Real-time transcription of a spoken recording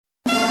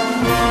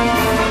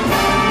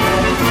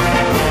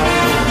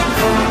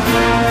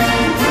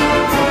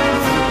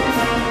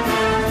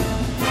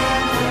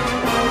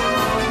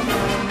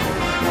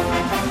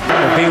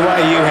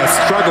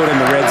struggled in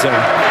the red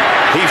zone.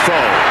 Hefo.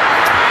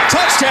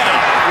 Touchdown.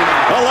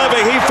 Aleve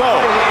Hefo.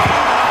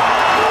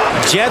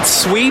 Jet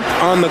sweep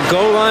on the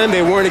goal line.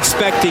 They weren't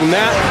expecting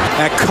that.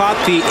 That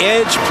caught the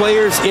edge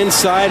players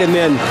inside, and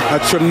then a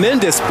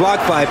tremendous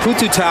block by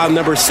Pututau,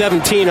 number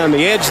 17, on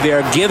the edge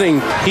there, giving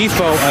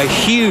Hefo a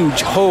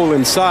huge hole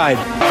inside.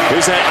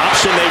 Here's that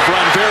option they've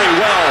run very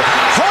well.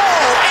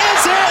 Hole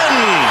is in!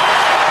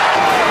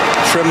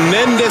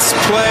 Tremendous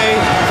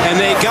play, and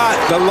they got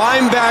the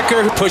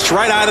linebacker pushed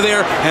right out of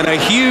there, and a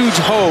huge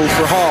hole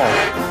for Hall.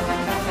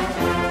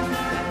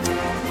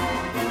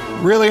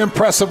 Really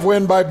impressive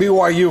win by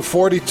BYU,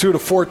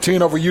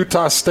 42-14 over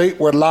Utah State.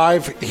 We're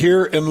live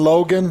here in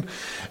Logan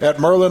at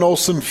Merlin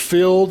Olsen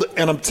Field,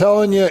 and I'm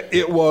telling you,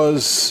 it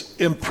was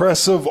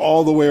impressive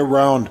all the way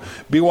around.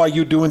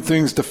 BYU doing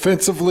things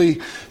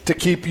defensively to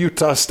keep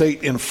Utah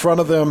State in front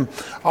of them.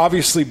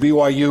 Obviously,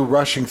 BYU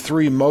rushing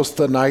 3 most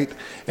of the night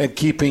and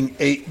keeping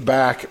 8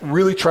 back,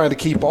 really trying to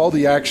keep all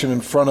the action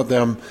in front of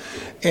them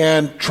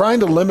and trying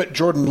to limit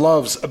Jordan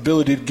Love's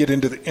ability to get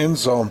into the end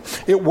zone.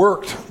 It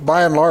worked.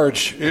 By and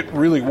large, it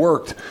really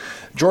worked.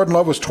 Jordan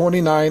Love was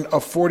 29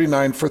 of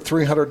 49 for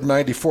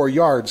 394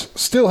 yards.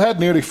 Still had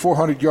nearly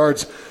 400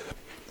 yards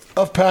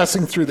of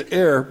passing through the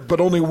air,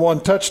 but only 1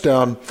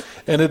 touchdown.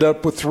 Ended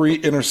up with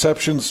 3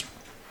 interceptions.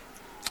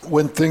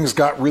 When things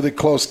got really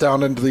close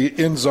down into the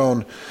end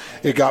zone,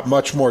 it got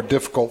much more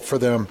difficult for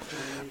them.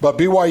 But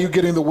BYU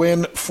getting the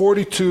win,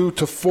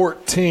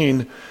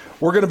 42-14.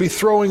 We're going to be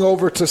throwing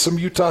over to some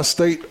Utah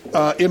State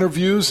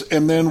interviews,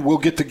 and then we'll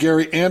get to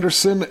Gary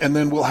Anderson, and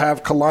then we'll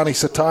have Kalani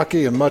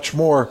Sitake and much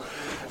more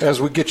as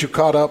we get you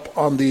caught up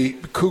on the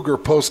Cougar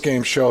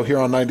Postgame Show here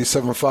on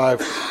 97.5,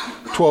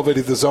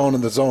 1280 The Zone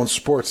and The Zone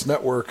Sports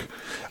Network.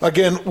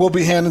 Again, we'll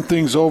be handing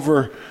things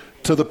over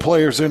to the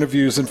players'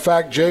 interviews. In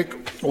fact,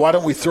 Jake, why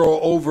don't we throw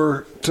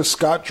over to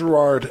Scott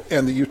Garrard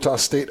and the Utah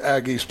State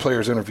Aggies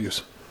players'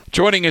 interviews?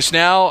 Joining us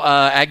now,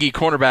 Aggie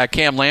cornerback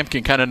Cam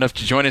Lampkin, kind enough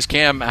to join us.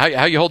 Cam,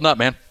 how you holding up,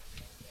 man?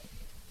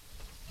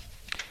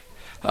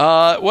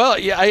 Well,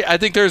 yeah, I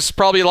think there's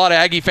probably a lot of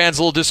Aggie fans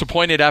a little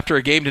disappointed after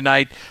a game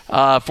tonight,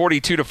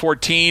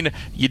 42-14.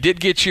 You did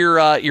get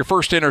your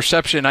first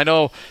interception. I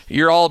know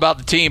you're all about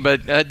the team,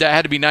 but that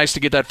had to be nice to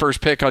get that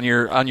first pick on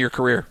your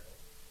career.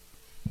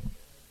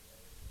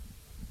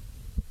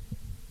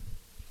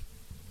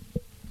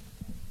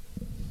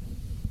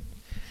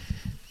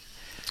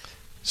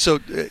 So,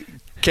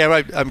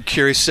 Cam, I'm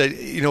curious.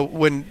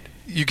 When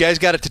you guys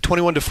got it to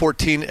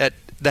 21-14 at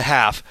the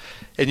half,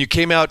 and you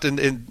came out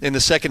in the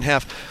second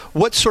half,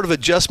 what sort of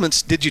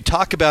adjustments did you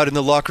talk about in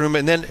the locker room?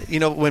 And then,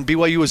 when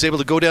BYU was able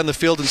to go down the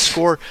field and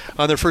score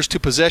on their first 2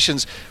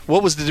 possessions,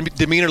 what was the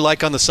demeanor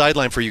like on the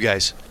sideline for you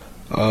guys?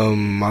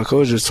 My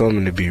coach just told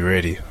me to be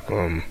ready.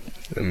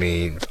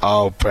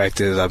 All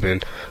practice I've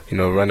been,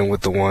 running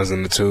with the 1s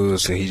and the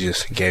 2s, and he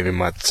just gave me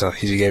my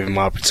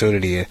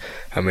opportunity, and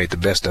I made the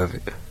best of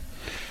it.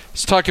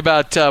 Let's talk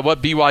about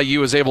what BYU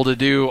was able to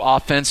do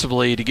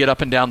offensively to get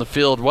up and down the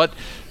field.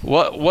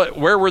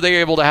 Where were they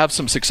able to have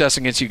some success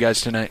against you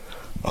guys tonight?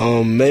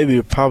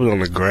 Maybe probably on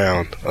the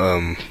ground.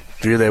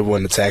 Really, they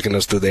weren't attacking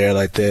us through the air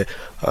like that.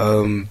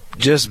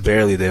 Just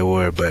barely they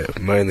were,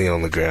 but mainly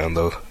on the ground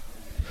though.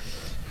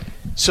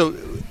 So,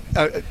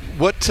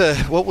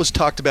 what was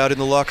talked about in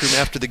the locker room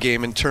after the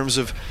game in terms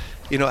of,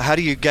 how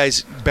do you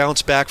guys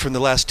bounce back from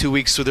the last 2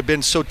 weeks? So they've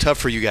been so tough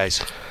for you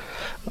guys.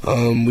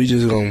 We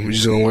just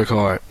gonna work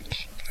hard.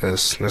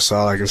 That's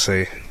all I can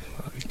say.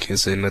 I can't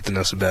say nothing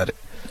else about it.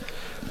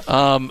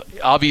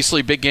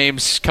 Obviously, big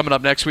games coming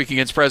up next week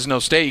against Fresno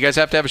State. You guys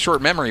have to have a short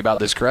memory about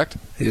this, correct?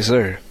 Yes,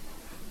 sir.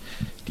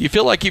 Do you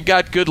feel like you've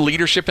got good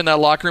leadership in that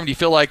locker room? Do you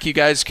feel like you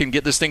guys can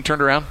get this thing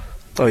turned around?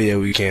 Oh yeah,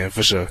 we can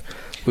for sure.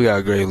 We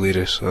got great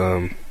leaders.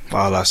 All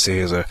our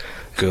seniors are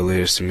good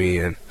leaders to me,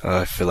 and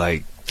I feel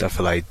like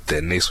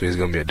that next week is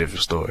gonna be a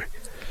different story.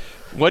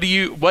 What do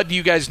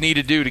you guys need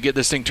to do to get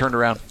this thing turned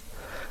around?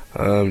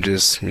 Everyone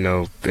just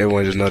know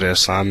their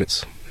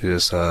assignments.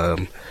 Just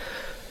know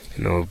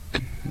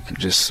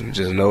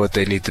what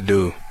they need to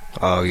do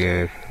all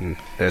game, and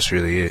that's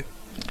really it.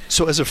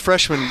 So as a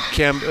freshman,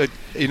 Cam,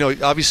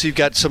 obviously you've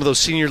got some of those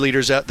senior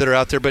leaders that are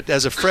out there, but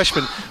as a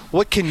freshman,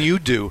 what can you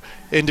do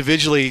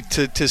individually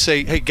to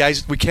say, hey,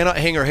 guys, we cannot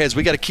hang our heads.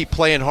 We got to keep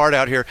playing hard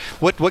out here.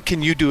 What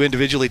can you do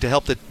individually to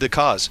help the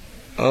cause?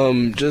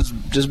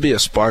 Just be a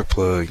spark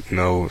plug.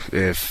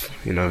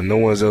 If no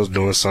one's else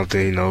doing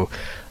something,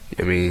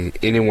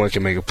 anyone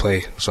can make a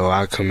play. So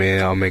I'll come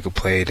in, I'll make a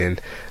play, then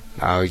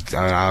I'll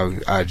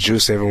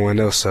juice everyone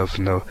else up,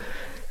 and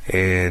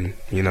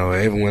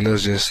everyone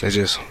else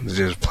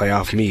just play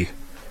off me.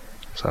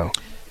 So,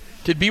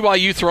 did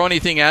BYU throw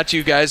anything at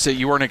you guys that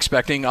you weren't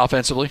expecting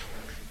offensively?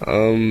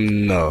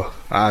 No,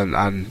 I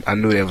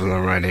knew they was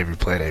gonna run every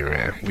play they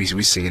ran. We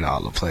seen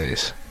all the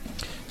plays.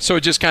 So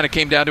it just kind of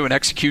came down to an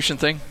execution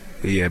thing?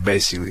 Yeah,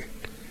 basically.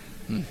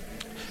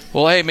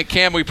 Well, hey,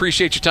 Cam, we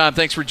appreciate your time.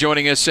 Thanks for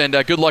joining us, and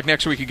good luck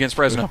next week against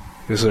Fresno.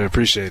 Yes, sir.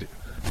 Appreciate it.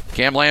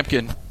 Cam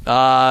Lampkin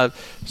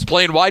is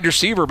playing wide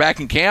receiver back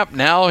in camp.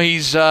 Now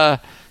he's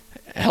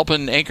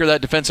helping anchor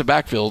that defensive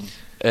backfield.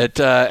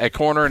 at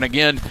corner. And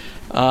again,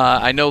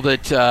 I know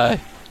that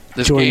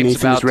this Jordan game's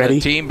Nathan's about ready.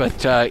 Team,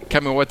 but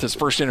coming with his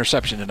first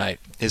interception tonight.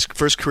 His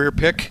first career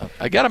pick.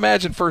 I got to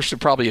imagine first and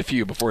probably a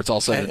few before it's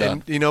all said and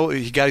done. And,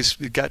 he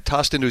got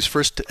tossed into his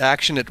first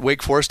action at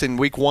Wake Forest in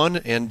week 1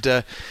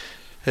 and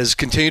has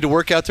continued to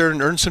work out there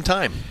and earn some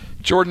time.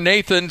 Jordan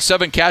Nathan,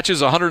 7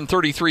 catches,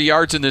 133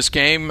 yards in this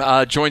game,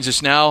 joins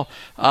us now.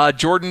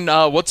 Jordan,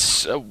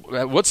 what's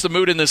the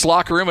mood in this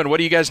locker room, and what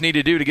do you guys need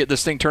to do to get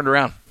this thing turned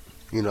around?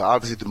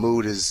 Obviously the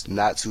mood is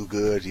not too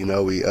good.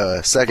 We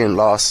second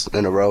loss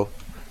in a row,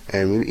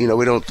 and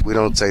we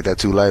don't take that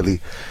too lightly,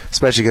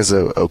 especially against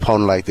an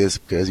opponent like this,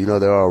 because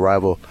they're our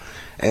rival,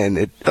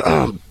 and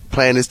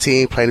playing a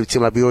team like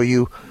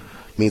BYU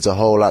means a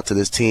whole lot to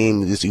this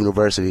team, this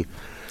university.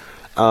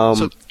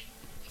 Go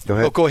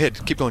ahead. Go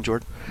ahead. Keep going,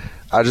 Jordan.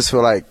 I just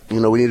feel like we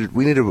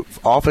need to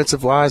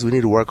offensive wise, we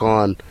need to work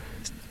on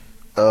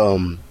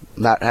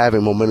not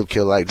having momentum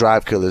kill like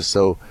drive killers.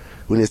 So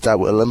we need to stop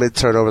with limited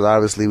turnovers.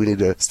 Obviously, we need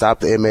to stop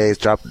the MAs,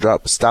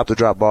 stop the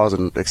drop balls,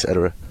 and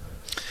etc.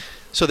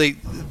 So they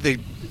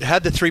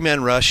had the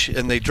 3-man rush,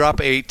 and they drop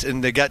 8,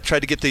 and they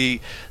tried to get the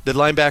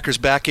linebackers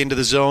back into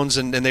the zones,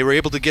 and they were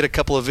able to get a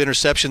couple of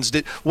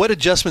interceptions. What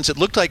adjustments? It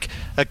looked like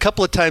a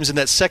couple of times in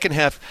that second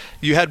half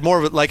you had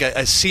more of like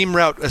a seam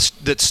route, a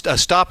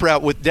stop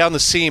route down the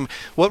seam.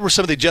 What were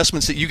some of the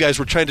adjustments that you guys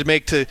were trying to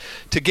make to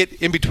get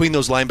in between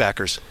those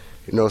linebackers?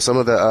 Some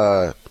of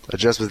the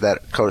adjustments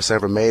that Coach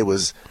Sanford made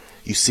was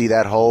you see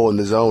that hole in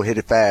the zone, hit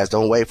it fast.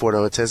 Don't wait for it,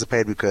 don't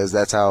anticipate, because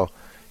that's how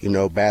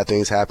bad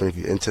things happen if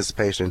you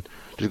anticipation.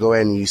 Just go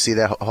ahead and you see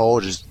that hole.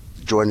 Just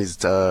Jordan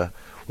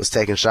was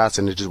taking shots,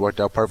 and it just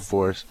worked out perfect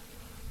for us.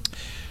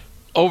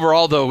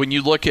 Overall, though, when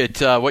you look at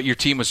what your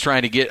team was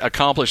trying to get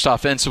accomplished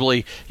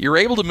offensively, you're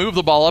able to move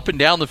the ball up and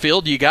down the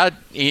field. You got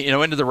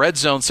into the red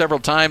zone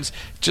several times,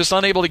 just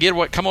unable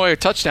to come away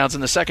with touchdowns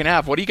in the second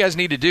half. What do you guys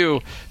need to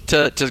do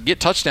to get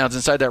touchdowns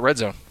inside that red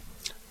zone?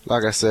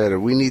 Like I said,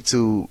 we need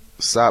to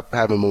stop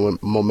having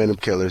momentum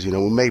killers.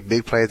 We make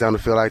big plays down the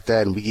field like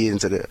that, and we get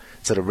into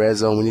the red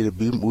zone. We need to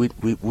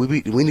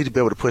be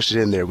able to push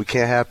it in there. We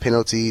can't have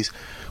penalties.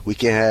 We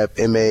can't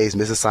have MAs,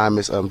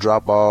 misassignments,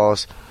 drop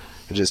balls,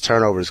 and just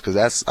turnovers, because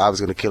that's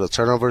obviously going to kill us.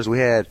 Turnovers. We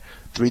had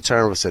 3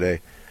 turnovers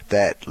today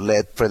that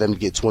led for them to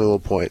get 21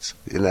 points,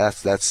 and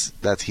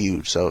that's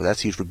huge. So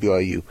that's huge for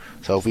BYU.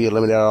 So if we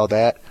eliminate all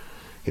that,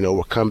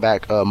 we'll come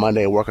back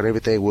Monday and work on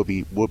everything. We'll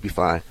be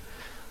fine.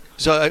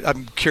 So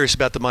I'm curious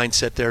about the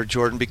mindset there,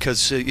 Jordan,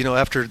 because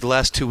after the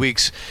last 2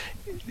 weeks,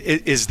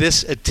 is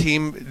this a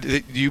team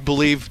that you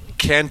believe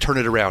can turn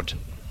it around?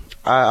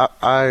 I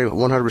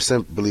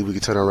 100% believe we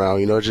can turn it around.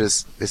 We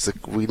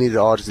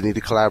need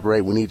to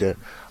collaborate. We need to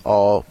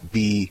all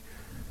be.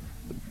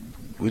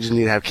 We just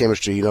need to have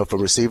chemistry.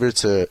 From receiver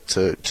to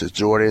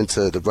Jordan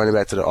to the running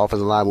back to the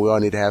offensive line. We all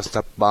need to have some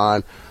type of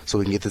bond so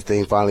we can get this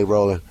thing finally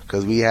rolling,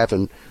 because we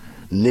haven't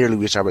nearly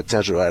reached our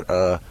potential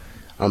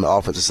on the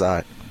offensive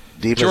side.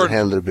 Defense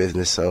handle their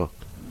business. So,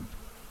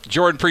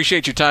 Jordan,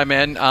 appreciate your time,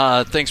 man.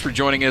 Thanks for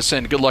joining us,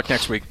 and good luck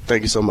next week.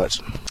 Thank you so much.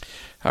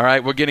 All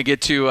right, we're going to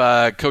get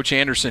to Coach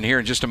Anderson here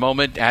in just a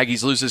moment.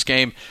 Aggies lose this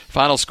game.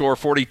 Final score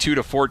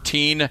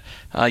 42-14.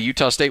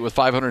 Utah State with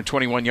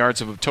 521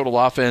 yards of total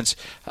offense,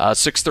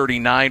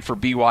 639 for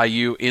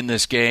BYU in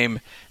this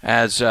game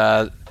as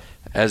the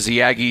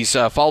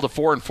Aggies fall to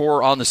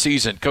 4-4 on the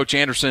season. Coach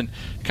Anderson,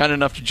 kind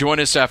enough to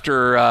join us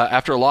after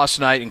a loss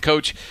tonight. And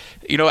Coach,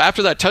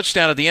 after that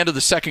touchdown at the end of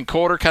the second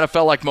quarter, kind of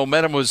felt like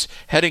momentum was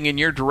heading in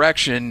your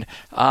direction,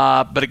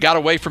 but it got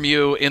away from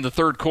you in the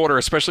third quarter,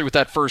 especially with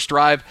that first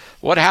drive.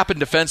 What happened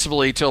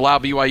defensively to allow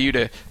BYU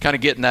to kind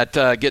of get in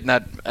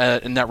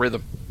that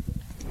rhythm?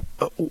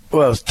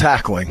 Well, it's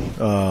tackling.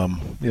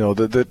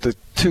 The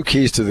 2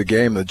 keys to the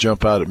game that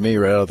jump out at me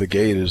right out of the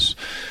gate is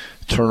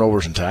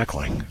turnovers and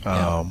tackling.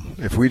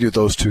 If we do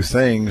those 2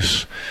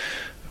 things,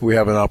 we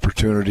have an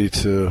opportunity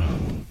to,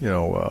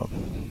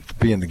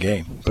 be in the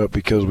game. But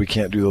because we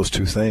can't do those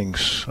 2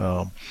 things,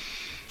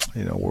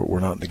 we're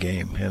not in the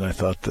game. And I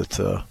thought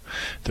that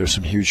there's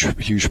some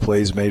huge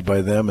plays made by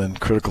them in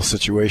critical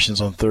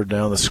situations on third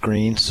down, the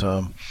screens,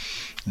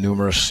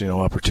 numerous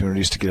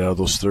opportunities to get out of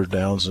those third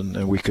downs,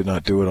 and we could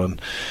not do it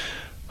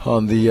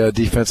on the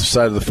defensive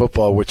side of the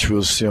football, which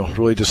was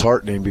really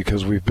disheartening,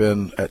 because we've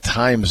been at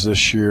times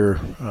this year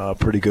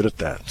pretty good at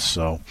that.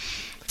 So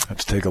I have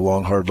to take a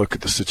long, hard look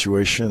at the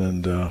situation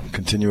and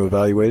continue to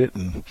evaluate it.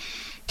 And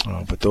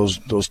but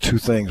those 2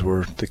 things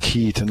were the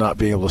key to not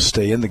being able to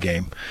stay in the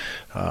game,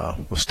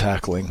 was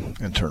tackling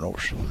and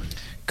turnovers.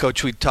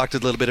 Coach, we talked a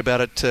little bit about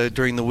it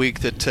during the week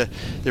that there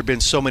have been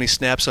so many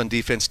snaps on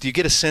defense. Do you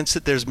get a sense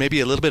that there's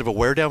maybe a little bit of a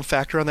wear-down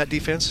factor on that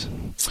defense?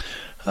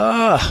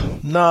 No,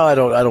 I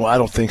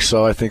don't think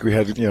so. I think we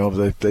had,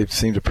 they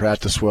seemed to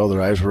practice well.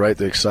 Their eyes were right.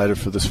 They're excited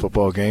for this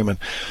football game, and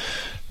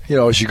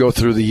as you go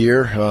through the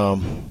year,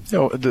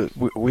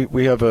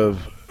 we have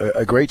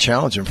a great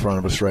challenge in front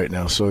of us right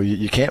now. So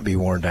you can't be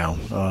worn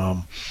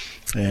down.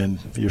 And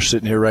you're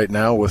sitting here right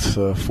now with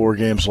 4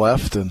 games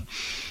left, and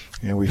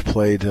we've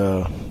played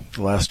the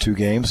last 2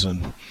 games,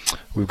 and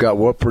we've got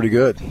whooped pretty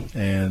good.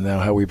 And now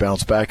how we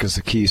bounce back is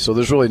the key. So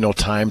there's really no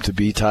time to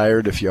be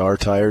tired. If you are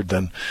tired,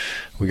 then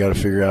we got to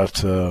figure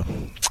out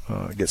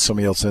get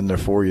somebody else in there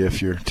for you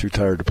if you're too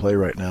tired to play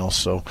right now.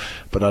 So,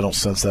 but I don't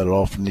sense that at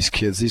all from these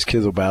kids. These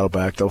kids will battle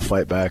back. They'll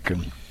fight back,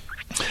 and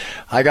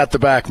I got the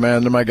back,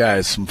 man. They're my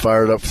guys. I'm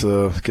fired up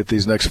to get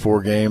these next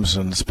 4 games,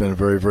 and it's been a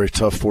very, very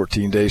tough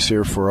 14 days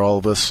here for all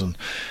of us. And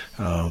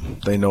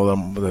they know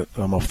that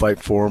I'm going to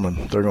fight for them,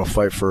 and they're going to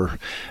fight for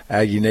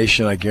Aggie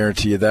Nation. I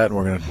guarantee you that. And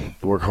we're going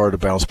to work hard to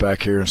bounce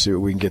back here and see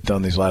what we can get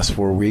done these last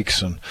 4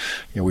 weeks. And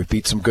we've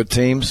beat some good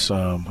teams,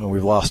 and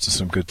we've lost to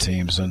some good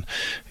teams. And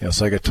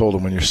it's like I told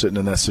them, when you're sitting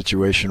in that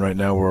situation right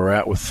now where we're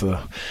at with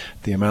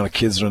the amount of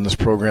kids that are in this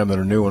program that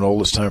are new and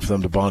old, it's time for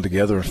them to bond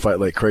together and fight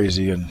like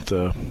crazy. And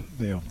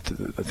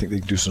I think they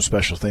can do some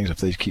special things if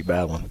they keep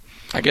battling.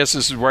 I guess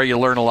this is where you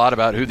learn a lot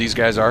about who these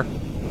guys are.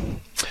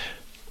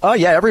 Oh,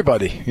 yeah,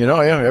 everybody.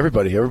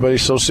 Everybody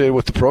associated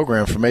with the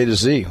program from A to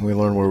Z. We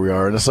learn where we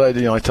are. And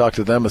I talk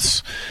to them.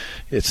 It's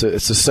a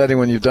setting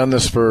when you've done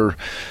this for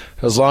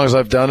as long as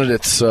I've done it.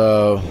 It's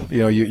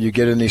you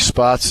get in these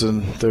spots,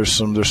 and there's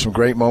some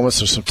great moments,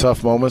 there's some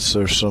tough moments,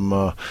 there's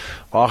some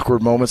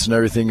awkward moments, and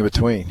everything in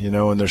between.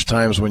 And there's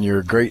times when you're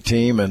a great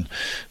team, and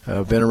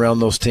I've been around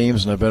those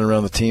teams, and I've been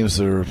around the teams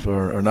that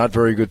are not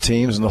very good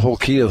teams. And the whole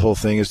key to the whole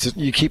thing is just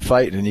you keep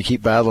fighting and you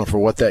keep battling for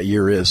what that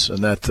year is,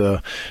 and that's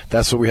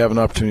what we have an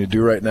opportunity to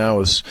do right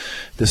now. Is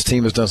this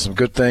team has done some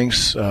good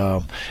things,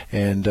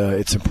 and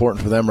it's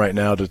important for them right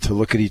now to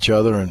look at each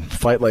other and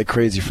fight like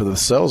crazy for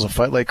themselves and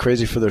fight like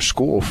crazy for their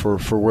school, for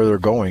where they're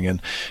going.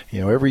 And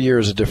every year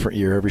is a different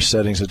year, every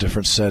setting is a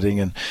different setting,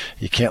 and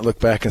you can't look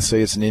back and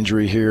say it's an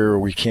injury here, or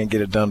we can't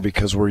get it done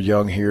because we're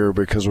young here, or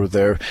because we're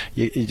there.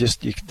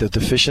 The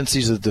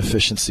deficiencies are the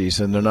deficiencies,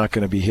 and they're not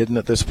going to be hidden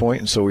at this point.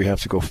 And so we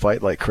have to go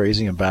fight like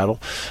crazy and battle,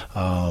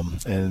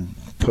 and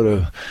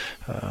put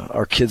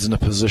our kids in a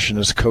position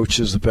as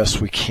coaches the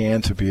best we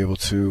can to be able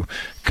to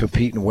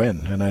compete and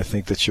win. And I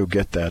think that you'll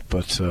get that.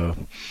 But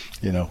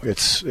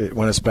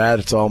when it's bad,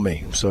 it's all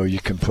me. So you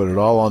can put it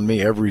all on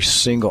me, every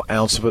single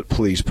ounce of it.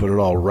 Please put it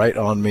all right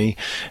on me,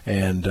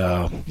 and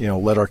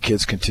let our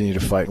kids continue to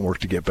fight and work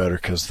to get better,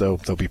 because they'll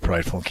be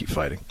prideful and keep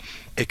fighting.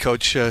 Hey,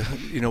 Coach,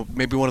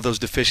 maybe one of those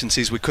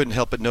deficiencies, we couldn't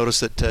help but notice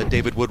that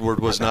David Woodward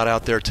was not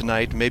out there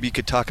tonight. Maybe you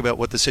could talk about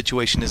what the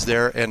situation is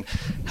there, and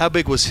how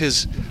big was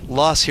his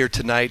loss here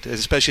tonight,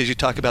 especially as you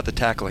talk about the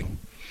tackling.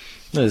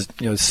 His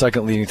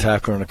second leading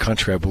tackler in the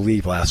country, I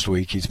believe, last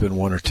week. He's been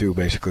 1 or 2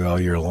 basically all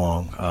year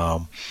long.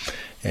 I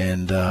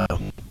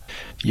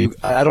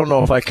don't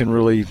know if I can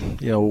really,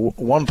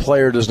 one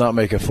player does not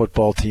make a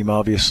football team,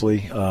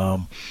 obviously.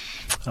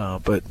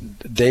 But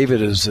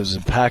David, as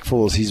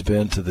impactful as he's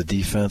been to the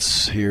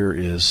defense here,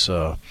 is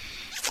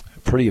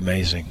pretty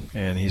amazing,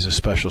 and he's a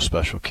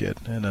special kid.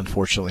 And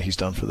unfortunately, he's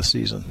done for the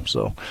season.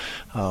 So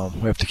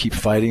we have to keep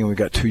fighting, and we've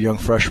got 2 young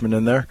freshmen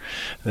in there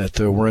that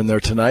were in there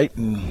tonight,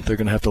 and they're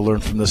going to have to learn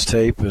from this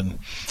tape, and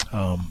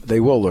they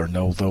will learn.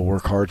 They'll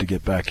work hard to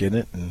get back in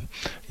it, and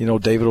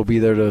David will be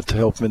there to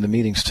help them in the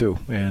meetings too,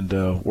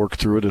 and work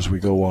through it as we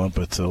go on.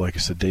 But like I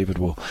said, David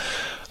will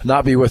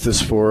not be with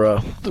us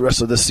for the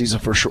rest of this season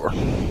for sure.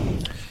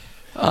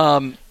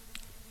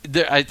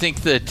 I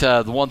think that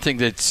the one thing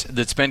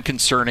that's been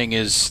concerning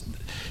is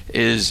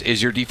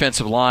your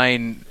defensive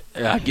line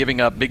giving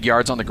up big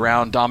yards on the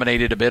ground,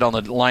 dominated a bit on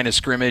the line of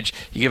scrimmage.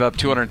 You give up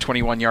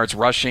 221 yards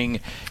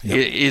rushing. Yep.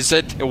 Is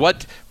it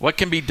what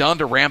can be done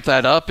to ramp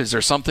that up? Is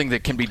there something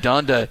that can be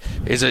done to?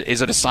 Is it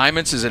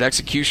assignments? Is it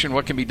execution?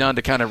 What can be done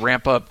to kind of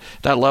ramp up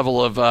that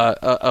level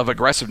of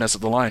aggressiveness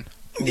at the line?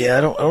 Yeah,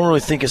 I don't really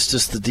think it's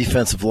just the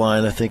defensive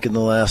line. I think in the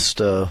last,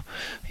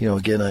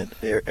 again,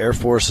 Air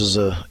Force is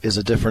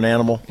a different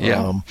animal.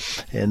 Yeah.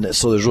 And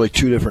so there's really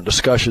 2 different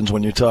discussions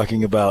when you're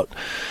talking about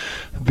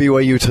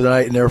BYU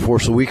tonight and Air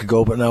Force a week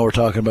ago, but now we're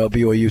talking about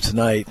BYU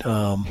tonight.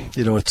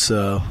 It's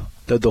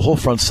the whole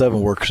front 7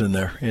 works in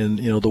there, and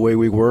the way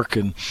we work,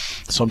 and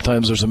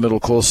sometimes there's a middle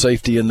close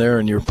safety in there,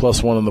 and you're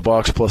 +1 in the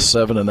box,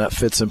 +7, and that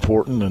fit's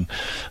important. And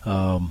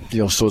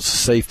so it's the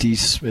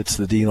safeties, it's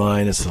the D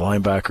line, it's the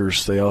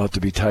linebackers. They all have to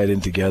be tied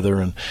in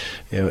together, and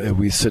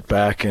we sit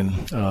back,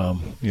 and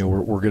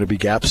we're going to be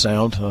gap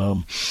sound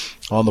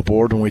on the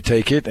board when we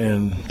take it,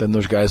 and then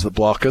there's guys that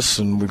block us,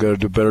 and we've got to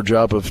do a better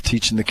job of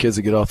teaching the kids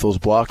to get off those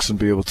blocks and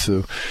be able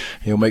to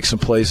make some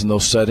plays in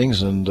those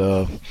settings. And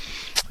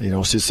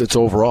it's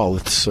overall.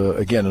 It's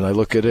again, and I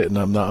look at it, and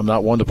I'm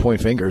not one to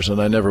point fingers,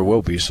 and I never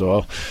will be.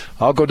 So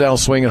I'll go down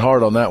swinging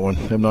hard on that one.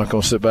 I'm not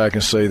going to sit back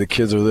and say the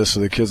kids are this or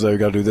the kids got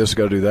to do this,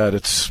 got to do that.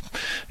 It's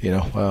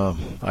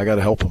I got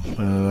to help them,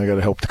 and I got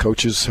to help the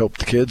coaches, help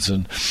the kids,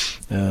 and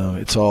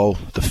it's all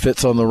the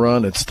fits on the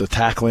run. It's the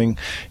tackling.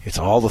 It's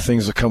all the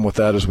things that come with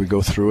that as we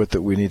go through it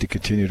that we need to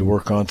continue to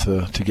work on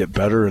to get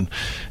better. And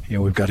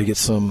we've got to get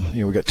some.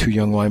 We've got 2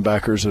 young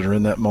linebackers that are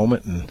in that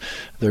moment, and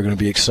they're going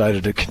to be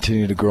excited to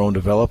continue to grow and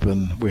develop,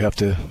 and we have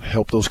to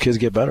help those kids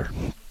get better.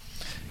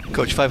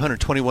 Coach,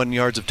 521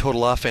 yards of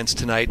total offense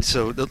tonight.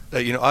 So,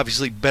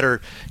 obviously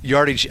better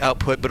yardage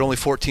output, but only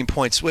 14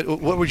 points. What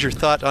was your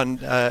thought on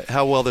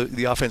how well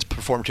the offense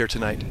performed here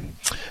tonight?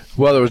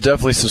 Well, there was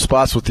definitely some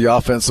spots with the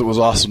offense that was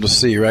awesome to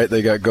see, right?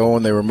 They got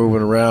going, they were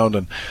moving around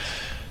and,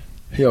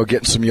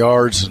 getting some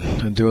yards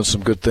and doing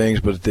some good things,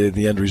 but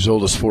the end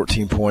result is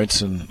 14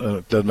 points, and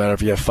it doesn't matter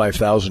if you have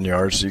 5,000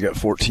 yards, you got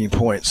 14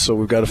 points. So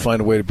we've got to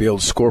find a way to be able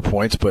to score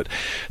points, but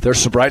there's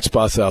some bright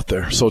spots out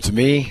there. So to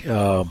me,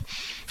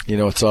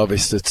 it's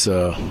obvious it's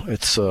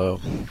a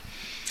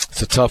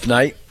tough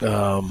night.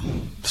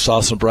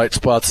 Saw some bright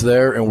spots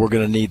there, and we're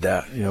going to need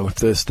that. If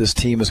this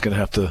team is going to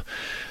have to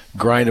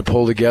grind and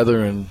pull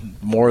together,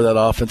 and more of that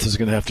offense is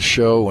going to have to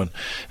show, and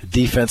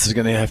defense is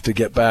going to have to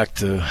get back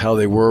to how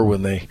they were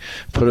when they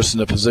put us in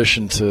a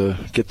position to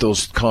get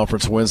those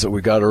conference wins that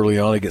we got early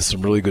on against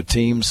some really good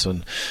teams,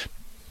 and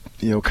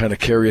kind of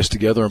carry us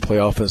together and play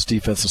offense,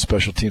 defense, and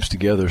special teams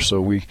together. So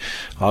we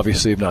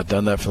obviously have not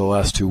done that for the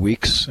last 2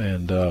 weeks,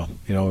 and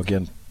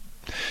again,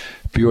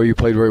 BYU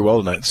played very well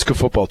tonight. It's a good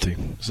football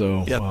team.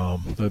 So yep.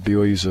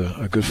 BYU's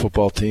a good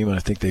football team, and I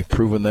think they've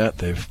proven that.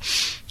 They've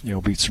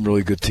beat some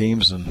really good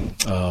teams, and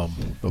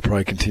they'll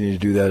probably continue to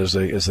do that as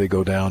they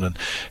go down. And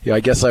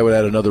I guess I would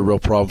add another real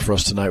problem for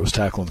us tonight was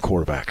tackling the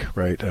quarterback.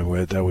 Right,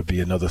 that would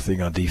be another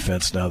thing on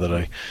defense. Now that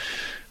I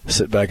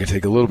sit back and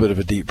take a little bit of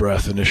a deep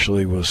breath,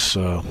 initially was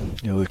the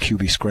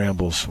QB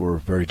scrambles were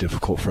very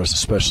difficult for us,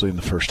 especially in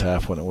the first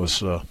half when it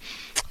was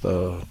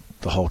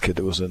the Hall kid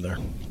that was in there.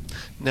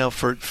 Now,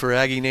 for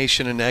Aggie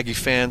Nation and Aggie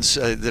fans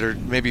that are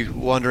maybe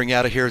wandering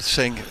out of here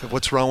saying,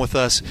 what's wrong with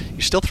us?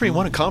 You're still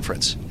 3-1 in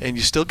conference, and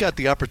you still got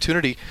the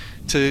opportunity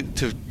to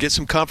get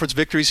some conference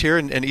victories here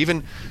and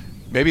even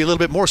maybe a little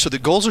bit more. So the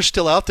goals are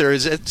still out there.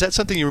 Is that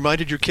something you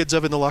reminded your kids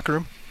of in the locker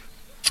room?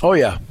 Oh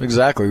yeah,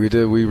 exactly. We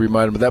did. We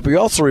reminded them of that. But we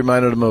also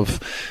reminded them of,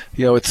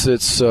 we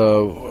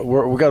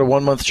got a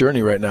 1 month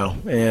journey right now,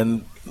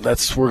 and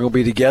we're going to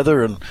be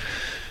together, and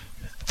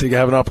to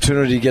have an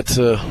opportunity to get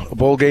to a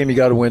bowl game, you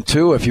got to win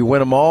 2. If you win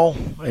them all,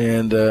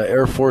 and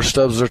Air Force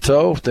stubs their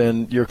toe,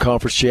 then you're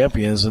conference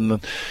champions. And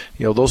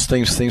those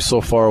things seem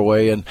so far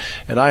away. And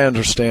I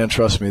understand,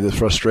 trust me, the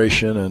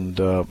frustration and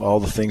all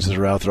the things that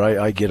are out there.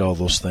 I get all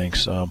those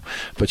things.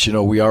 But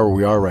we are where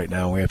we are right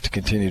now. We have to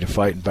continue to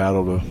fight and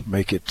battle to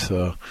make it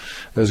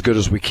as good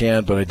as we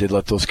can. But I did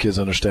let those kids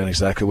understand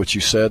exactly what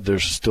you said.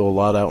 There's still a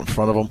lot out in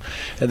front of them.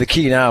 And the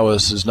key now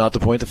is not to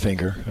point the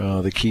finger.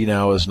 The key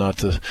now is not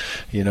to,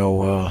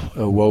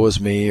 woe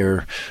is me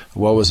or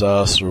woe is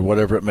us or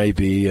whatever it may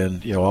be,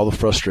 and all the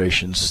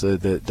frustrations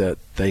that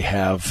they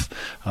have,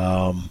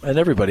 and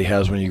everybody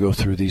has when you go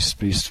through these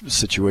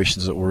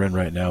situations that we're in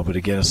right now. But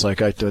again, it's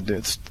like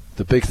it's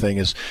the big thing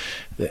is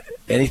that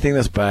anything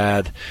that's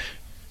bad,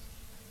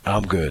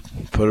 I'm good.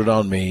 Put it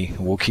on me.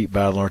 We'll keep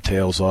battling our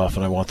tails off,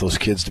 and I want those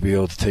kids to be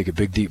able to take a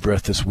big, deep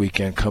breath this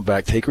weekend, come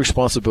back, take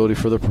responsibility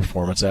for their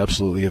performance,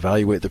 absolutely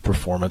evaluate the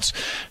performance,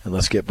 and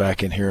let's get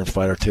back in here and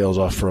fight our tails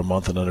off for a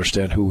month and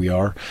understand who we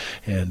are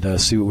and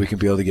see what we can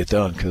be able to get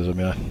done. Because,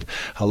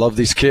 I love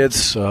these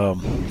kids,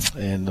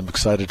 and I'm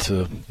excited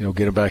to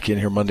get them back in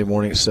here Monday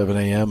morning at 7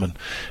 a.m.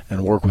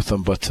 and work with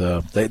them. But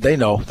they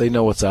know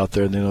what's out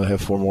there, and they know they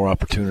have 4 more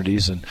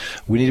opportunities, and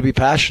we need to be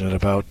passionate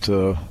about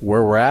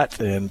where we're at,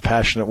 and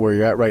passionate where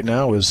you're at right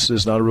now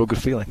is not a real good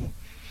feeling.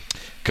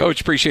 Coach,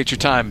 appreciate your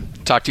time.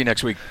 Talk to you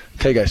next week.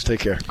 Okay, guys, take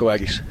care. Go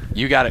Aggies.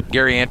 You got it.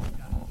 Gary Ant.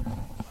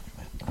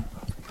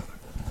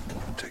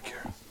 Take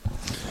care.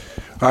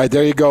 All right,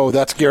 there you go.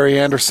 That's Gary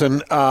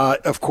Anderson,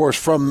 of course,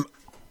 from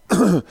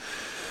the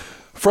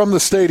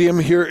stadium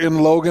here in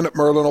Logan at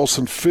Merlin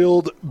Olsen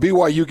Field.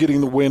 BYU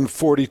getting the win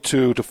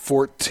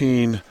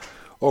 42-14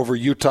 over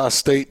Utah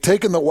State,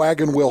 taking the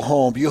wagon wheel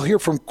home. You'll hear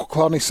from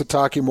Kalani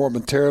Sitake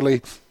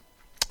momentarily.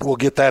 We'll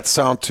get that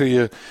sound to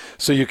you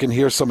so you can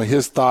hear some of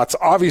his thoughts.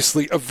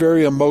 Obviously, a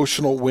very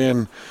emotional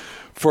win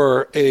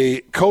for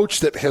a coach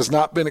that has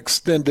not been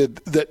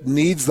extended, that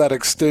needs that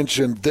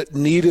extension, that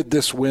needed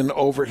this win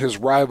over his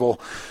rival.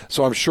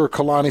 So I'm sure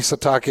Kalani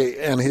Sitake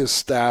and his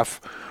staff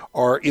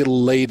are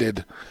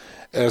elated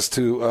as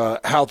to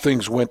how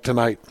things went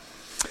tonight.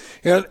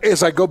 And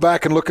as I go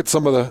back and look at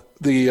some of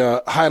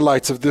the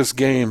highlights of this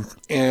game,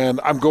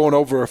 and I'm going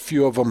over a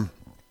few of them,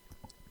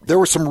 there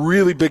were some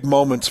really big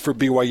moments for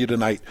BYU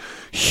tonight,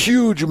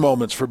 huge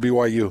moments for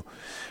BYU.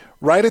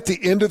 Right at the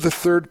end of the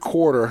third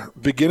quarter,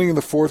 beginning of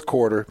the fourth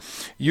quarter,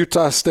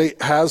 Utah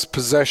State has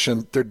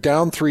possession. They're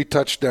down 3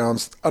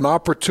 touchdowns, an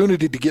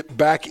opportunity to get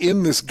back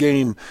in this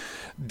game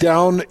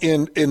down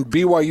in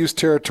BYU's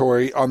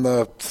territory on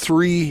the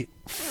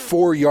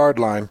 3-4 yard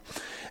line.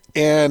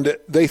 And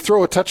they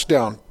throw a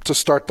touchdown to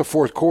start the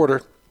fourth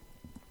quarter.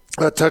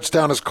 That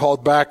touchdown is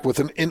called back with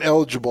an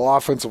ineligible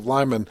offensive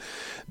lineman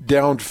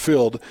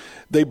downfield.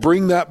 They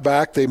bring that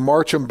back. They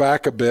march them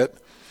back a bit.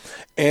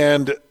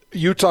 And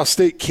Utah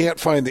State can't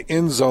find the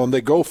end zone.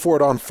 They go for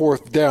it on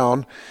fourth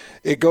down.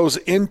 It goes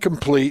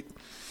incomplete.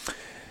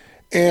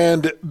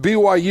 And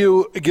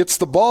BYU gets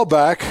the ball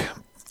back.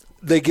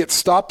 They get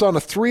stopped on a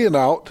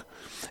 3-and-out.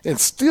 And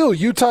still,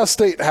 Utah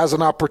State has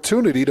an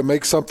opportunity to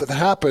make something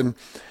happen.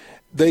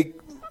 They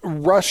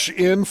rush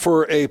in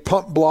for a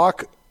punt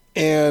block,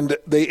 and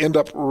they end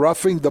up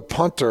roughing the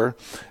punter.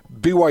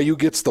 BYU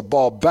gets the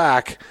ball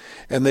back,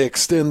 and they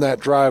extend that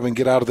drive and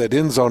get out of that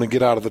end zone and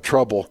get out of the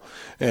trouble.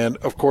 And,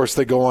 of course,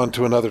 they go on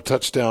to another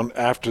touchdown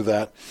after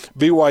that.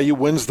 BYU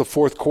wins the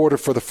fourth quarter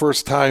for the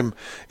first time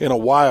in a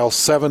while,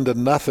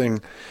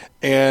 7-0.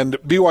 And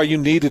BYU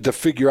needed to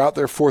figure out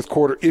their fourth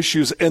quarter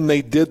issues, and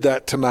they did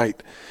that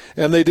tonight.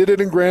 And they did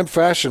it in grand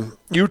fashion.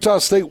 Utah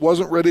State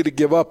wasn't ready to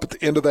give up at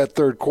the end of that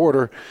third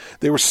quarter.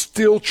 They were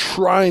still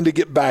trying to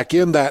get back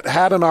in that,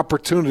 had an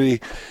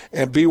opportunity,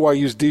 and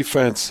BYU's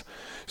defense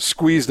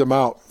squeezed them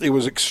out. It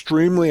was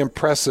extremely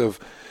impressive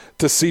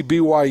to see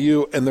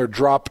BYU and their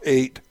drop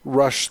 8,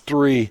 rush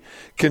 3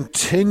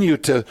 continue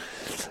to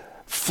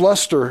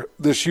fluster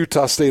this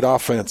Utah State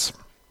offense.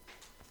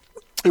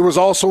 It was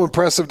also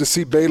impressive to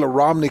see Baylor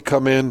Romney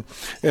come in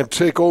and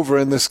take over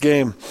in this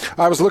game.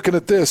 I was looking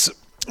at this.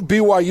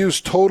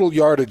 BYU's total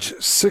yardage,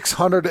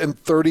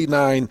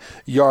 639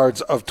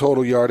 yards of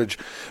total yardage,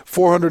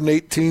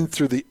 418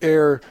 through the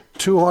air,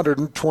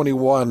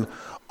 221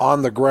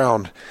 on the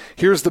ground.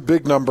 Here's the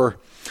big number.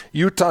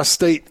 Utah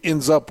State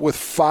ends up with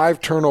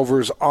 5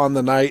 turnovers on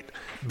the night.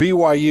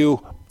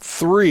 BYU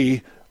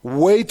 3.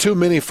 Way too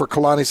many for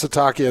Kalani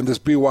Sitake and this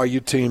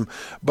BYU team,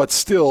 but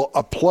still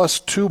a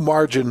 +2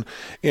 margin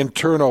in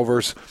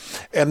turnovers.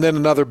 And then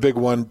another big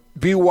one.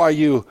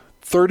 BYU,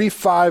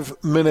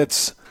 35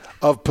 minutes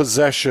of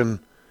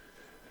possession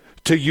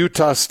to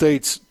Utah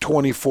State's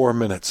 24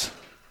 minutes.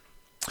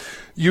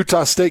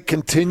 Utah State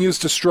continues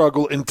to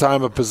struggle in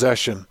time of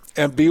possession,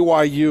 and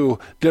BYU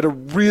did a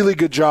really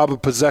good job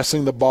of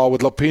possessing the ball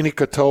with Lopini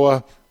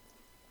Katoa,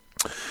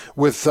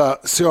 with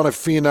Sione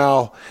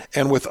Finau,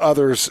 and with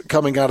others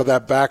coming out of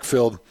that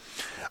backfield.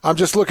 I'm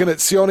just looking at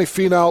Sione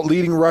Finau,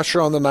 leading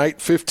rusher on the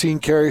night, 15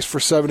 carries for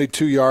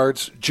 72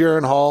 yards.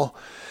 Jaron Hall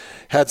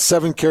had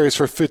 7 carries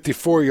for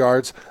 54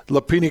 yards.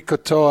 Lopini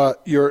Katoa,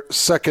 your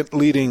second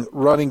leading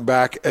running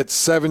back, at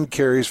 7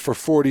 carries for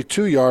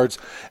 42 yards.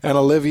 And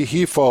Olivier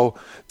Hifo,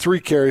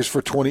 3 carries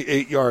for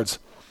 28 yards.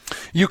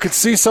 You could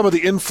see some of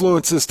the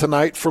influences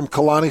tonight from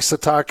Kalani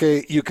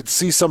Sitake. You could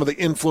see some of the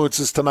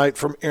influences tonight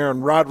from Aaron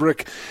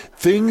Roderick.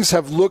 Things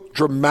have looked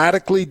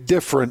dramatically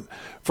different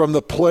from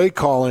the play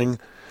calling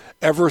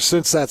ever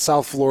since that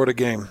South Florida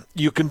game.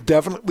 You can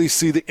definitely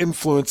see the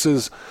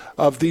influences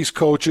of these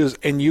coaches,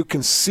 and you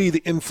can see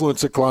the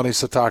influence of Kalani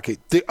Sitake.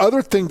 The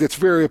other thing that's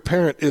very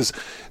apparent is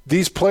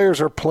these players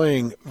are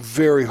playing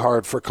very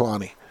hard for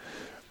Kalani.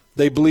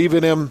 They believe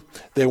in him.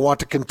 They want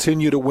to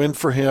continue to win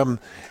for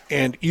him.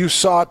 And you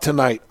saw it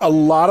tonight. A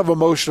lot of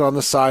emotion on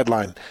the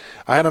sideline.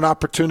 I had an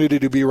opportunity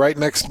to be right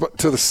next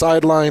to the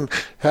sideline,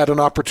 had an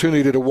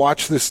opportunity to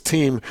watch this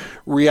team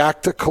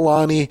react to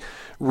Kalani,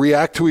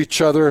 react to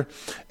each other,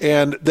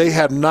 and they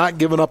had not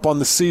given up on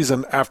the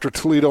season after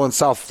Toledo and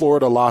South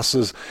Florida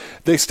losses.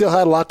 They still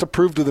had a lot to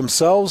prove to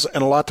themselves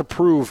and a lot to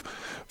prove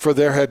for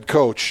their head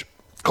coach.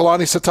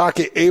 Kalani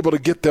Sitake able to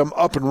get them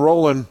up and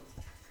rolling.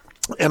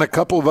 And a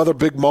couple of other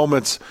big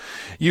moments.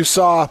 You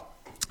saw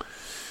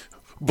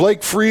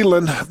Blake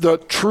Freeland, the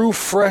true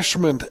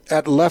freshman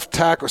at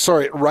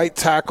right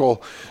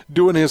tackle,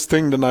 doing his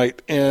thing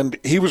tonight, and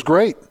he was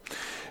great.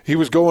 He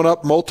was going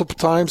up multiple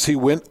times. He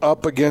went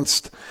up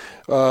against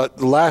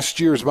last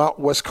year's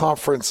Mountain West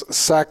Conference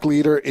sack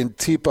leader in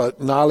Tipa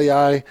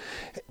Naliai.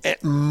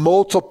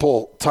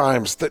 Multiple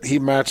times that he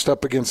matched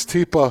up against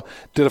Tipa,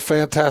 did a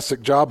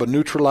fantastic job of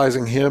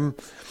neutralizing him.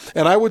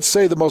 And I would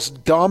say the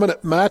most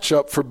dominant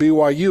matchup for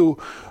BYU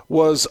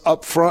was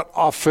up front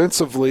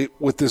offensively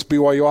with this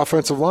BYU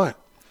offensive line.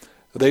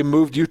 They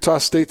moved Utah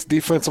State's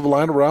defensive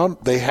line around.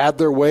 They had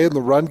their way in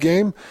the run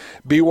game.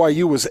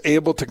 BYU was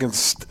able to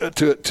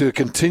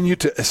continue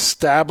to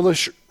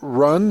establish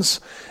runs,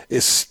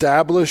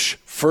 establish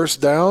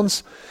first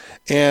downs,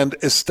 and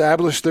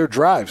establish their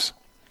drives.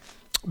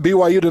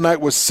 BYU tonight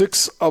was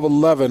 6 of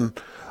 11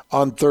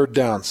 on third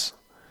downs.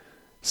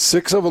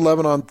 6 of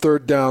 11 on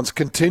third downs,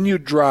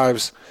 continued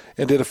drives,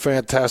 and did a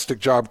fantastic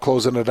job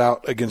closing it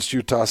out against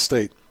Utah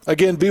State.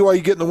 Again,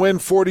 BYU getting the win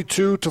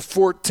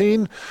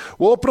 42-14.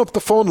 We'll open up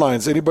the phone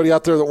lines. Anybody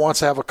out there that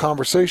wants to have a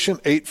conversation,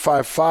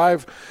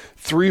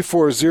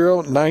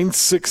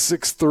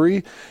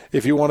 855-340-9663.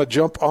 If you want to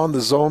jump on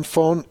the Zone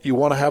phone, you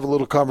want to have a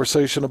little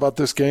conversation about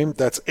this game,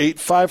 that's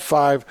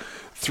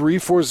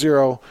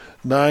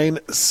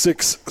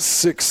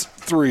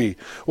 855-340-9663.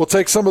 We'll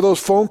take some of those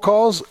phone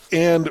calls,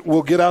 and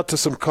we'll get out to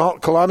some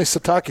Kalani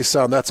Sitake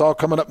sound. That's all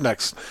coming up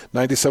next.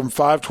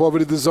 97.5,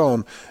 1280 The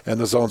Zone, and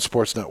the Zone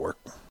Sports Network.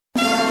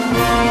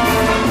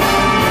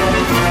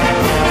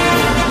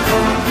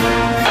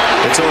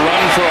 It's a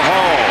run for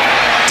Hall.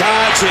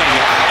 Dodging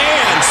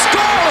and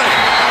scoring!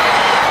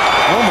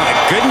 Oh, my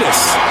goodness.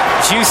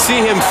 Did you see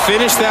him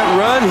finish that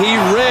run? He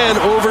ran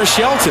over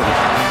Shelton.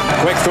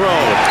 Quick throw.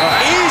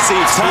 Easy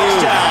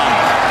touchdown.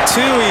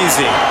 Too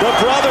easy. The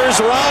brothers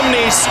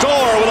Romney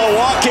score with a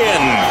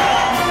walk-in.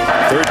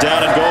 3rd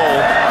down and goal.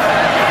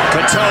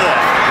 Katoa.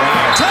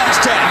 Wow.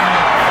 Touchdown.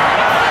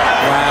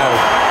 Wow.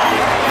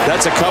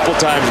 That's a couple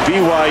times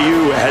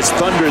BYU has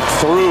thundered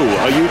through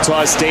a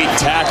Utah State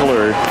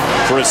tackler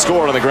for a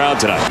score on the ground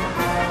tonight.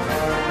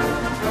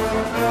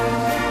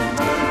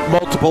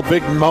 Multiple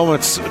big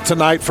moments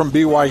tonight from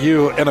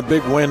BYU and a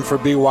big win for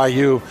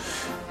BYU,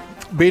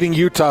 beating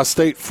Utah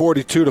State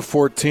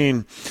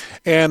 42-14.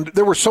 And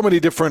there were so many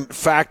different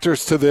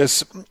factors to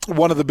this.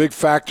 One of the big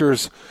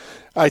factors,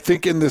 I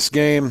think, in this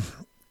game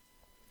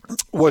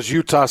was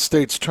Utah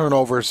State's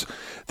turnovers.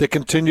 They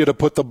continued to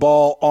put the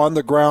ball on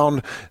the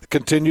ground,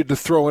 continued to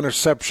throw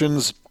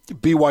interceptions.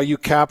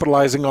 BYU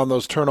capitalizing on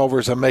those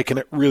turnovers and making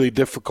it really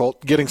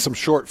difficult, getting some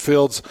short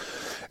fields,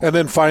 and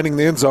then finding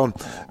the end zone.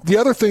 The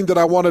other thing that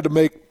I wanted to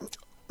make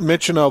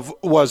mention of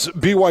was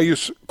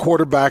BYU's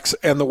quarterbacks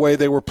and the way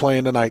they were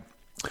playing tonight.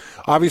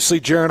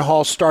 Obviously, Jaren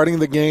Hall starting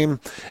the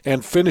game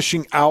and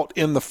finishing out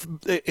in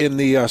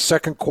the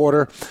second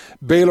quarter.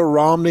 Baylor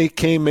Romney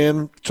came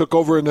in, took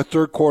over in the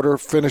third quarter,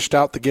 finished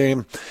out the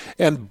game,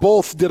 and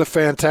both did a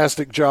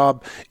fantastic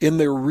job in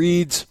their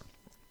reads,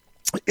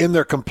 in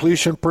their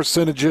completion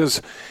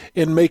percentages,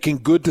 in making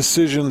good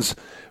decisions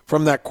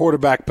from that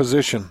quarterback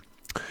position.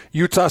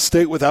 Utah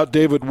State without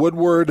David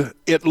Woodward,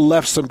 it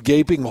left some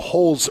gaping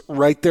holes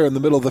right there in the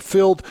middle of the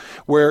field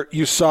where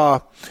you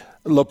saw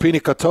Lopini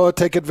Katoa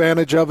take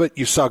advantage of it.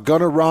 You saw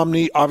Gunnar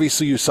Romney.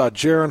 Obviously, you saw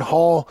Jaren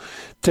Hall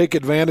take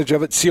advantage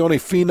of it. Sione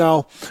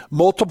Finau,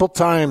 multiple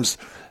times,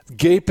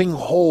 gaping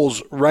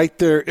holes right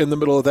there in the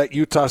middle of that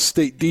Utah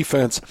State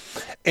defense.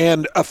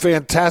 And a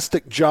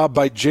fantastic job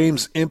by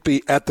James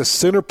Impey at the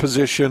center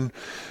position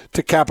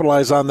to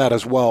capitalize on that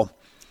as well.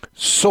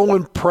 So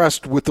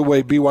impressed with the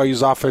way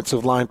BYU's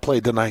offensive line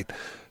played tonight.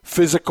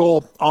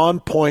 Physical, on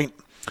point,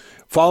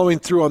 following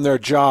through on their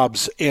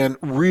jobs, and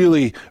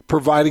really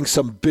providing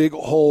some big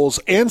holes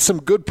and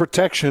some good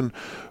protection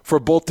for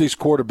both these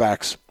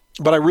quarterbacks.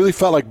 But I really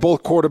felt like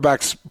both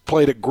quarterbacks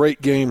played a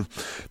great game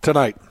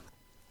tonight.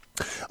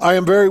 I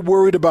am very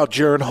worried about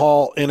Jaren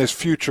Hall and his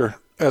future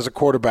as a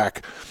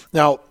quarterback.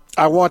 Now,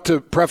 I want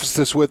to preface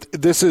this with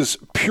this is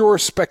pure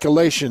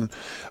speculation,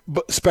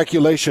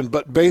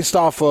 but based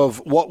off of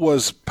what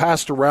was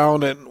passed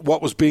around and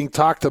what was being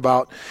talked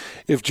about,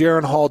 if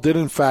Jaren Hall did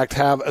in fact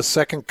have a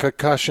second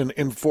concussion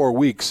in 4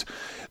 weeks,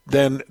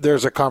 then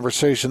there's a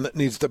conversation that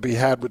needs to be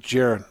had with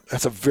Jaren.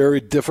 That's a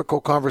very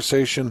difficult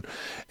conversation,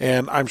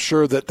 and I'm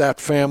sure that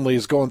family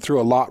is going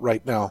through a lot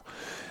right now.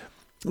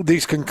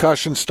 These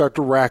concussions start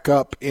to rack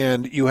up,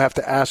 and you have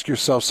to ask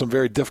yourself some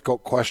very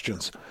difficult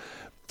questions.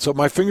 So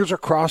my fingers are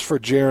crossed for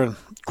Jaren.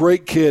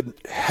 Great kid,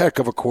 heck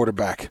of a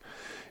quarterback.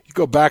 You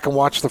go back and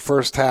watch the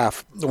first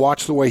half,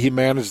 watch the way he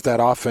managed that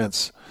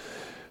offense.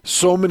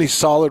 So many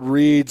solid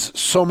reads,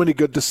 so many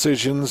good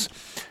decisions.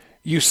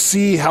 You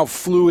see how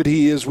fluid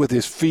he is with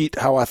his feet,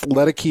 how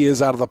athletic he is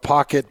out of the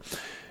pocket.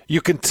 You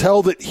can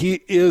tell that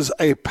he is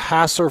a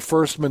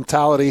passer-first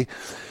mentality.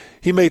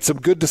 He made some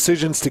good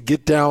decisions to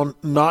get down,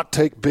 not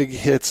take big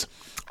hits.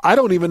 I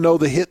don't even know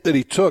the hit that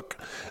he took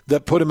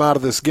that put him out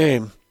of this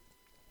game.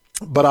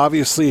 But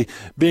obviously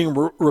being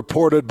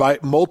reported by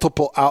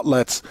multiple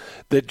outlets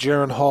that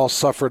Jaren Hall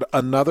suffered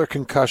another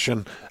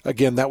concussion.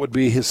 Again, that would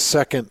be his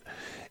second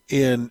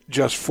in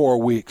just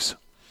 4 weeks.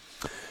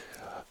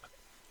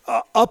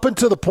 Up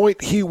until the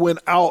point he went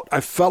out, I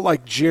felt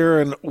like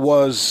Jaren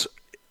was –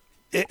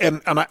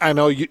 and I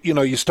know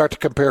you start to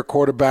compare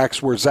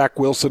quarterbacks where Zach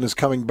Wilson is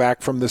coming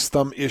back from this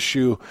thumb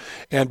issue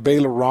and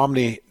Baylor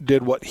Romney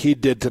did what he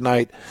did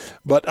tonight.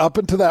 But up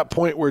until that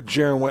point where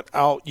Jaren went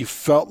out, you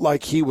felt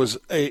like he was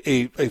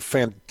a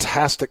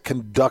fantastic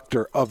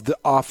conductor of the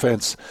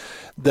offense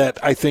that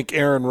I think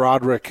Aaron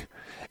Roderick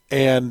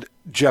and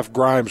Jeff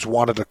Grimes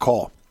wanted to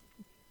call.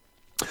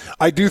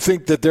 I do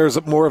think that there's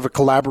more of a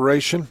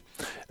collaboration.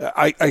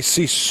 I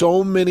see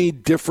so many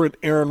different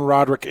Aaron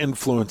Roderick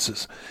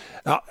influences.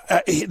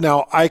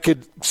 Now, I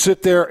could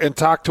sit there and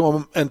talk to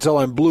him until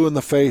I'm blue in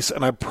the face,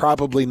 and I'm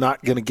probably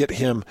not going to get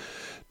him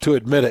to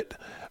admit it.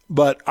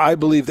 But I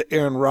believe that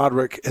Aaron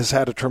Roderick has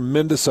had a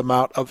tremendous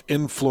amount of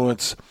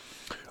influence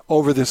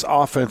over this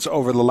offense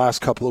over the last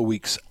couple of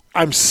weeks.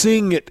 I'm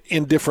seeing it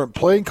in different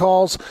play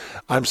calls.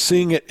 I'm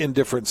seeing it in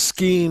different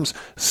schemes,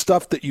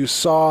 stuff that you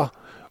saw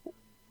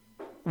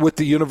with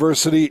the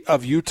University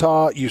of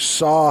Utah. You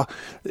saw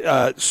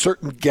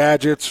certain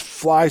gadgets,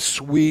 fly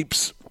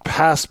sweeps,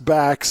 pass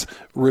backs,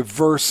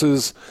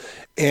 reverses,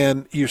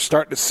 and you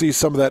start to see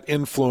some of that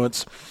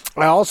influence.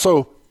 I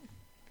also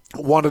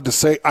wanted to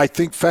say I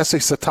think Fese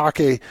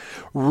Satake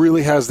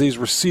really has these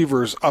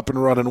receivers up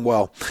and running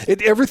well.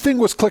 Everything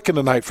was clicking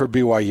tonight for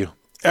BYU.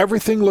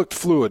 Everything looked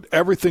fluid.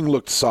 Everything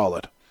looked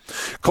solid.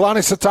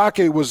 Kalani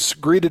Satake was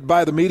greeted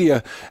by the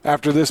media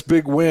after this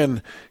big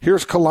win.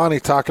 Here's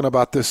Kalani talking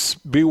about this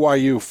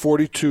BYU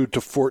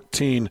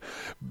 42-14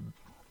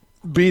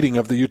 beating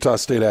of the Utah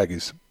State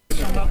Aggies.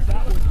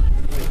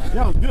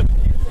 Yeah, it was good.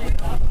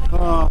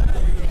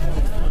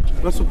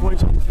 Left some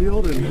points on the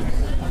field and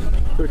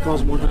could have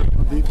caused more damage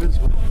on defense,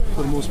 but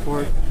for the most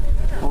part,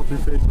 all three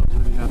phases I was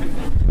really happy.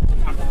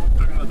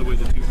 Talk about the way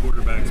the two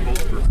quarterbacks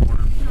both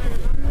performed.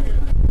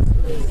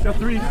 Got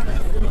three. Yeah,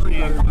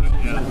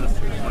 that's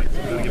like,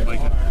 gotta get Mike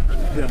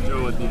and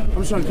Joe at the end.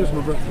 trying to catch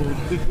my breath.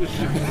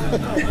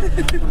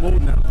 I'm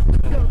old now.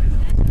 I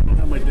don't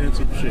have my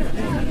dancing shape.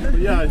 But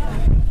yeah, I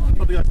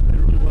thought the guys played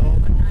really well.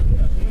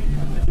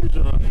 He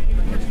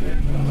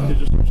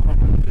just was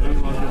comfortable.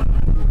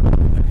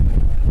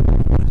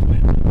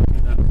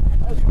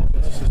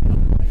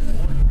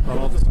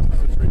 All the systems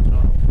did a great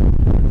job.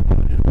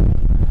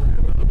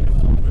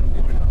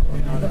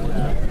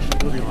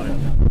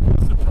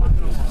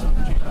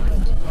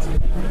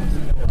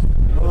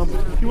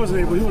 He wasn't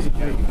able. He wasn't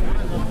good.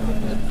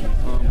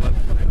 But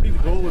I think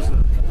the goal was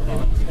that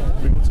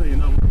we would say, we're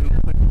going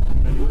to play him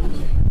anyways.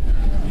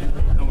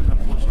 That one kind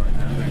of forced our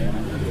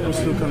hand. We're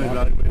still kind of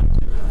evaluating.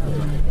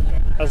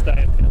 How's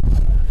Diane feel?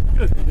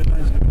 Good. Good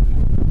guys.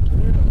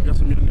 We got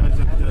some young guys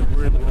that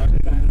were able to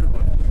take in there,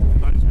 but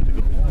Diane's good to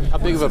go. How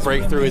big of a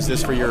breakthrough is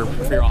this for your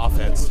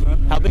offense?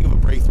 How big of a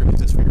breakthrough is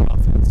this for your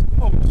offense?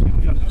 Oh,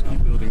 we got to just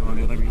keep building on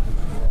it. I mean,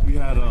 we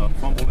had a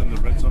fumble in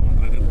the red zone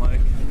that I didn't like,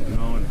 and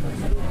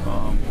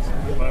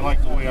but I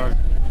like the way our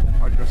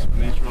aggressive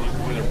nature, I like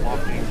the way they're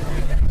blocking.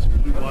 Some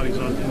new bodies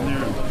out in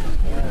there.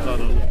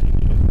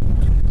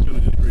 He's going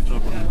to do a great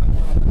job on that.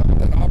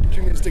 An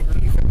opportunistic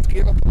defense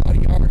gave up a lot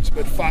of yards,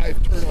 but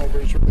 5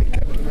 turnovers really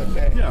kept them at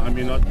bay. Yeah, I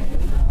mean,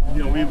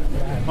 we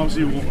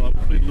obviously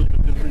played a little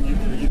bit different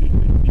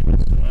unique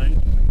defense tonight.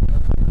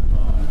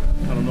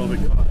 I don't know if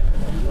they caught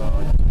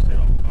stay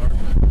off guard.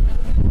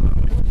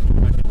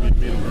 I think we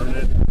made them earn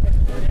it.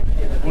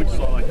 Points is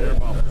all I care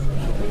about.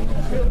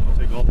 So I'll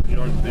take all the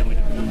yards, but they only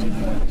get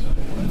 15 points.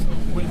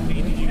 What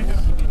lead did you get?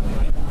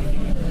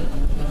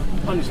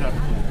 I'm just happy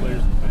for the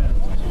players and fans.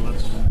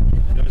 So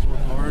you guys work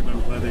hard, and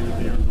I'm glad they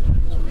earned the win.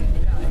 So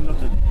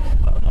nothing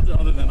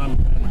other than I'm a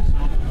fan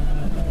myself.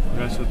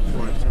 Like I said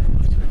before, I accept my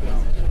mistake now.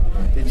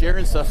 Did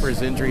Jaron suffer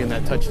his injury in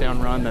that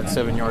touchdown run, that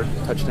 7-yard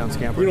touchdown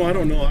scamper? I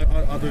don't know.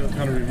 I'll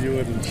kind of review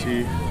it and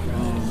see. I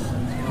don't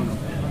know.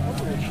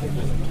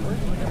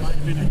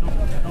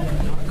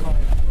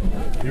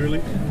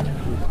 Yearly?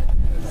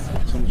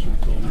 Someone should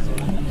have told me.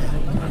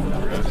 I don't know.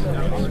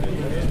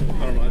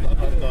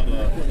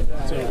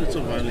 I thought it's a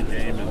violent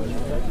game, and the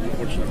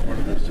unfortunate part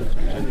of it is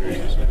sometimes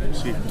injuries. So we'll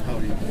see how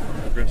he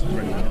progresses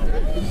right now.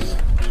 Just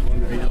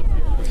wanted to be healthy.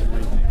 That's the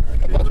main thing.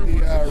 About the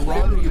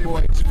Romney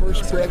boys'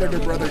 first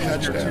brother-to-brother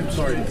touchdown.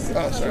 Sorry.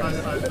 Oh, sorry.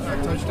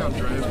 Touchdown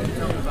drive.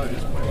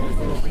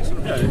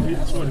 Yeah,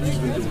 it's what he's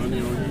been doing.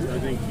 I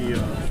think he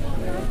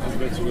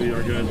eventually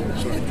our guys will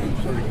start to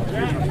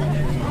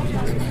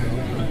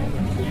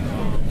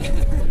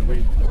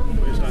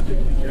I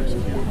think he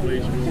executed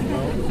plays really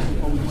well.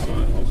 I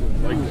also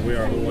like the way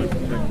our O-line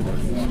protected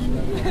us.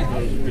 That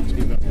was a good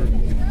team effort.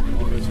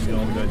 Offensively,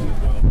 all the guys did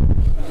well.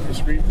 The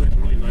screen plays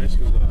really nice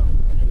because I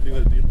think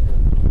that deal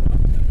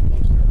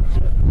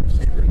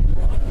receiver.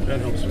 That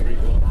helps very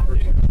well.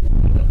 First, a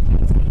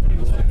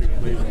lot of big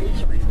plays on the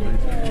screen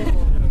plays.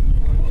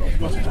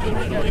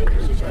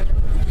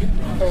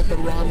 About the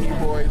Romney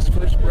boys'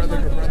 first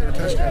brother-to-brother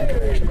touchdown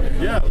connection.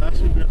 Yeah, last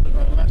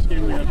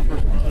game we had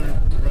first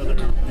brother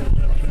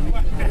interception,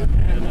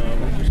 and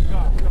we just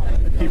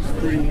keep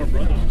recruiting more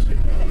brothers.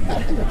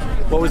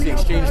 What was the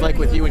exchange like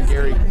with you and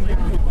Gary? Oh,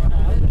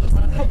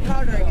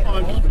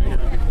 I'm just really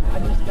happy.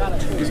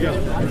 These guys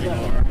work really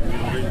hard.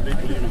 They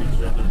believe in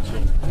each other, so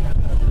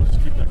we'll just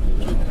keep that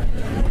culture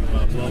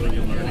about loving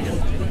and learning. And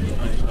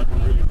I've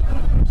been really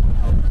impressed with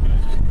how these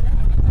guys are.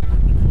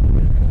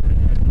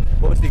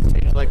 What was the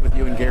exchange like with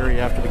you and Gary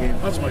after the game?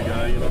 That's my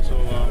guy, so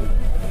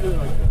we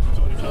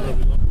told each other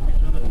we love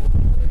each other.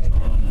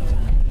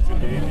 Good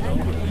game,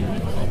 but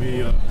I'll be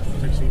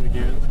texting him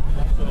again.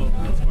 So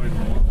that's fine.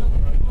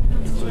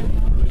 It's like the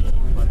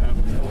relationship I have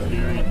with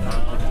Gary and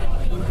Kyle,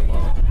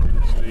 in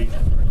the state, our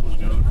coach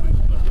and other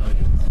places I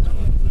value. So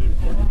it's really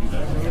important to do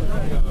that.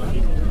 He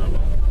knows that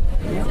well.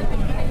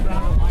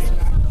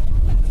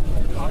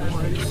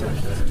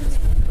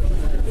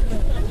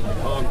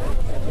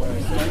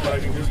 But I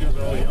think these guys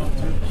are all young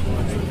too, so I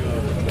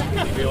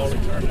think they all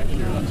return next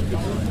year. That's a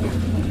good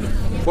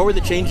sign. What were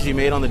the changes you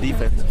made on the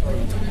defense? I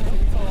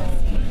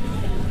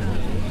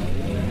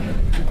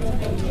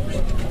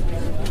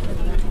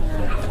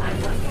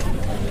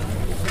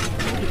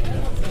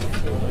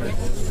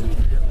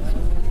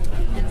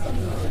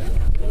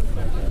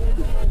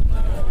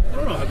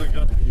don't know. I think I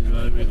have to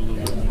evaluate a little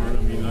bit more. I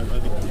mean, I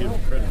think we give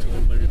credit to the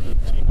players, the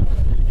team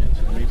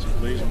that made some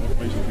plays and more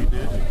plays than we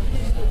did.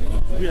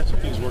 We had some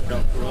things work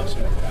out for us,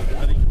 and I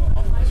think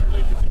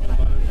offensively, if you're thinking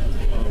about it,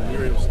 we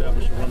were able to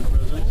establish a run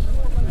presence.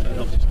 That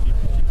helps us keep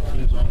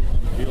teams on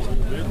the field a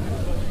little bit.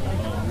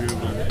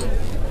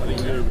 I think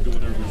we were able to do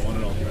whatever we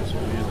wanted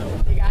offensively.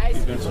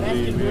 Defensively,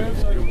 we were able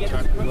to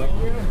tackle well.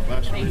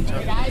 Last year, we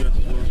tackled the Jets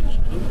as well as we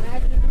should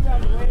have.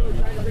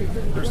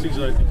 There's things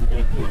that I think we can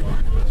improve on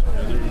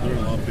defensively. There are a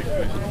lot of big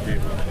plays in the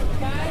game.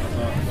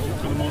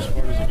 For the most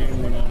part, as the game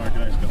went on, our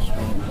guys got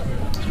stronger,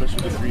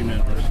 especially the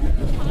 3-man rush.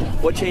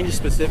 What changes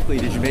specifically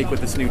did you make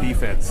with this new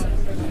defense? The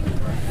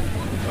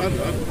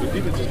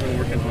defense has been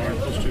working hard.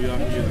 Coach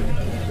Tuyaki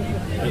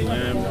and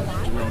Lamb,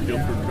 Jerome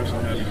Guilford,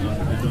 Preston Hadley,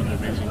 they've done an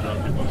amazing job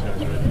getting these guys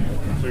ready.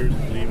 Players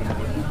believe in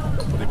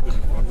what they put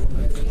in front of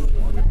them.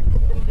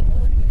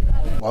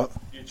 What?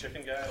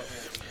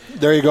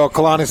 There you go.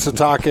 Kalani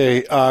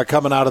Sitake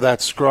coming out of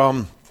that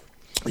scrum.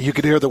 You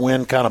could hear the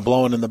wind kind of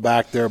blowing in the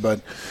back there,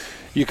 but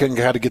you can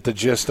kind of get the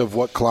gist of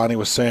what Kalani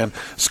was saying.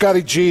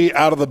 Scotty G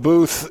out of the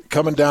booth,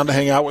 coming down to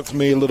hang out with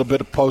me, a little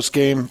bit of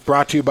post-game.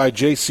 Brought to you by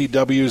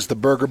JCW's, the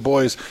Burger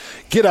Boys.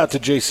 Get out to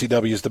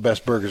JCW's, the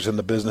best burgers in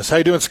the business. How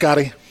you doing,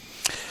 Scotty?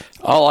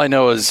 All I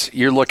know is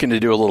you're looking to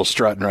do a little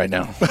strutting right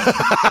now.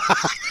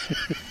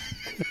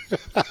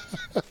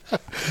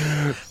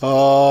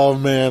 Oh,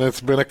 man,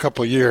 it's been a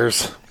couple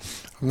years.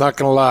 I'm not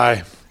going to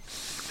lie.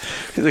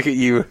 Look at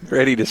you,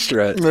 ready to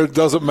strut. It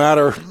doesn't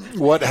matter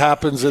what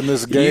happens in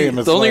this game.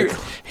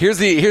 Here's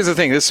the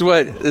thing. This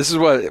is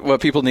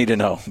what people need to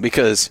know,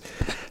 because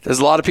there's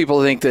a lot of people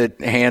who think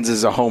that Hans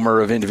is a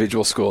homer of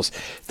individual schools.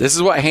 This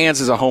is what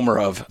Hans is a homer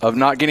of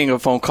not getting a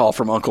phone call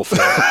from Uncle Phil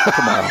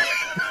tomorrow.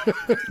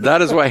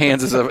 That is what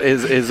Hans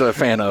is a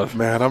fan of.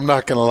 Man, I'm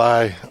not going to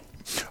lie.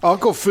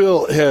 Uncle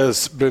Phil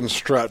has been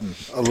strutting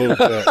a little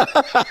bit.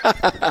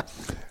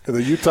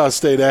 The Utah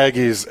State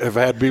Aggies have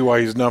had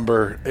BYU's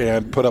number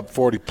and put up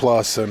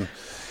 40-plus.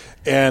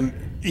 And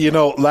you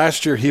know,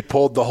 last year he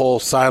pulled the whole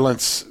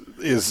silence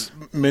is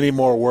many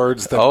more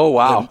words than,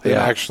 than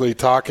actually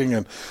talking.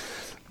 And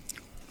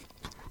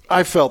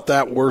I felt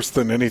that worse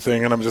than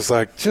anything. And I'm just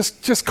like,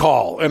 just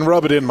call and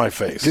rub it in my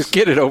face. Just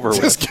get it over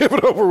with. Just give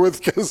it over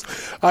with, because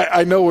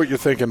I know what you're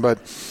thinking. But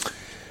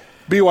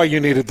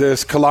BYU needed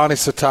this. Kalani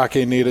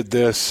Sitake needed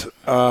this.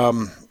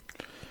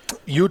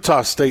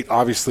 Utah State,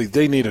 obviously,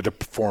 they needed to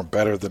perform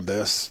better than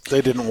this.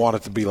 They didn't want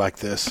it to be like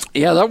this.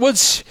 Yeah, that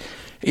was,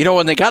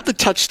 when they got the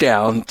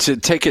touchdown to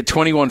take it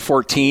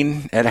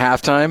 21-14 at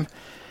halftime,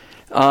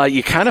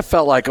 you kind of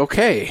felt like,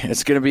 okay,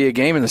 it's going to be a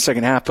game in the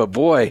second half. But,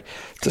 boy,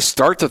 to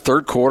start the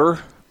third quarter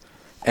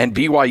and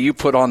BYU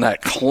put on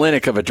that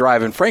clinic of a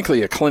drive, and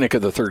frankly, a clinic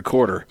of the third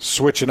quarter.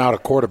 Switching out a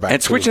quarterback.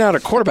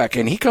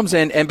 And he comes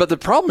in, but the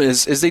problem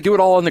is they do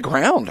it all on the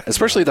ground,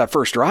 especially that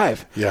first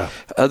drive. Yeah.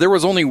 There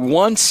was only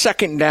 1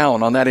 second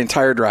down on that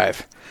entire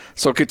drive.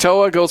 So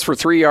Katoa goes for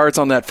 3 yards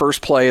on that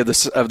first play of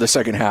the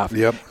second half.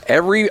 Yep.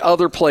 Every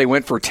other play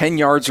went for 10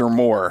 yards or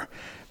more.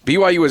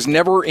 BYU was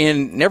never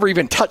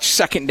even touched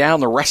second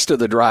down the rest of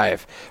the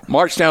drive.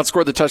 Marched down,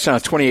 scored the touchdown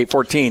at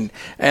 28-14.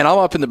 And I'm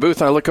up in the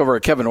booth, and I look over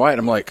at Kevin White, and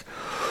I'm like,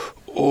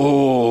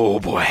 oh,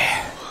 boy.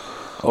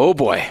 Oh,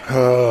 boy.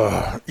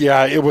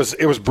 Yeah, it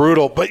was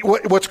brutal. But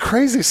what's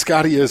crazy,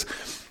 Scotty, is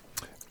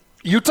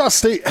Utah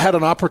State had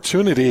an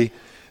opportunity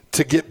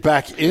to get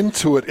back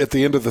into it at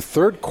the end of the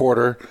third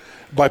quarter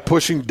by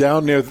pushing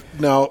down near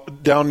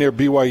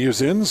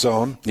BYU's end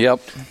zone.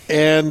 Yep.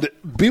 And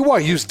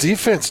BYU's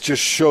defense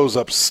just shows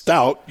up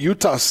stout.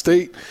 Utah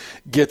State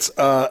gets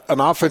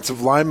an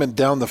offensive lineman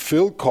down the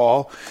field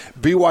call.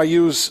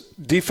 BYU's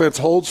defense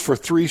holds for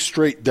 3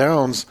 straight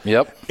downs.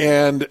 Yep.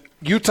 And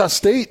Utah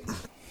State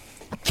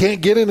can't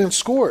get in and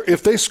score.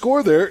 If they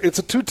score there, it's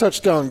a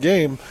 2-touchdown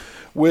game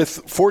with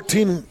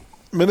 14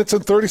 minutes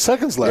and 30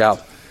 seconds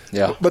left.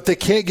 Yeah. But they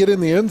can't get in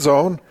the end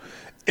zone.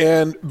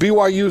 And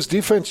BYU's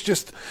defense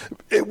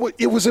it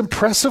was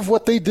impressive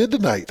what they did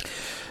tonight.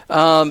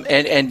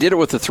 And did it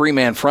with a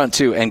 3-man front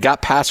too, and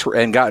got pressure with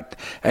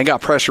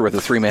a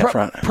 3-man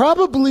front.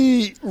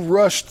 Probably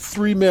rushed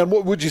 3-man.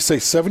 What would you say?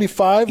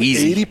 75,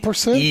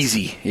 80%?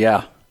 Easy,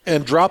 yeah.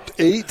 And dropped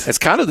 8. It's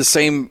kind of the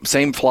same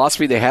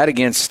philosophy they had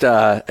against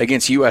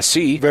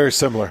USC. Very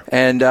similar.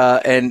 And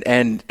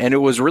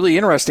it was really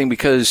interesting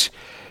because,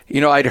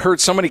 I'd heard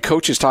so many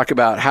coaches talk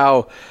about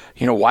how,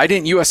 why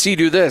didn't USC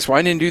do this?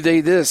 Why didn't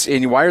they this?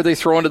 And why are they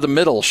throwing to the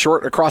middle,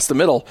 short across the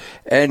middle?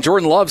 And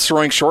Jordan Love's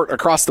throwing short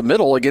across the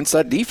middle against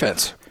that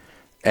defense.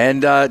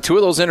 And 2 of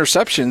those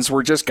interceptions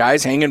were just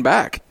guys hanging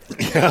back.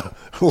 Yeah,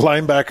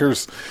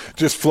 linebackers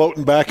just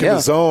floating back in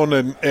the zone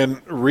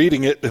and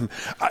reading it. And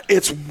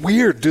it's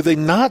weird. Do they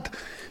not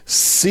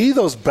see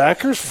those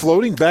backers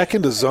floating back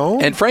into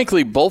zone? And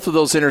frankly, both of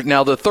those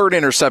now the third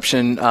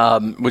interception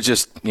was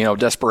just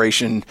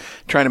desperation,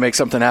 trying to make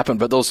something happen.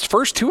 But those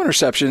first 2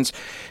 interceptions,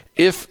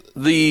 it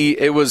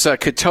was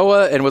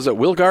Katoa, and was it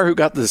Wilgar who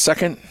got the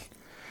second?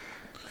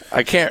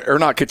 Not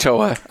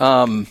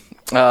Katoa.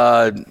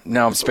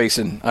 Now I'm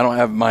spacing. I don't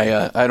have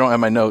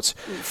my notes.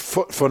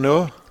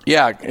 Fanua?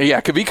 Yeah,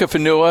 Kavika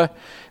Fanua,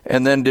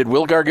 and then did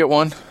Wilgar get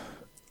one?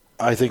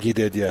 I think he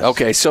did, yes.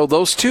 Okay, so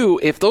those 2,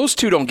 if those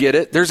 2 don't get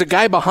it, there's a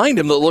guy behind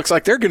him that looks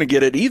like they're going to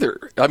get it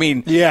either. Both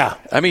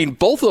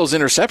of those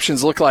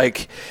interceptions look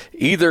like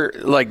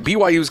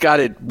BYU's got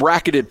it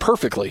bracketed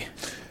perfectly.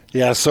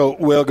 Yeah, so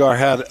Wilgar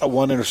had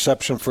 1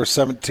 interception for a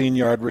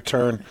 17-yard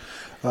return.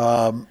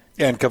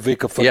 And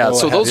Kavika Fanua. Yeah,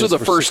 so those are the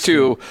first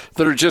 2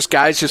 that are just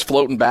guys just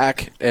floating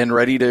back and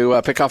ready to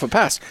pick off a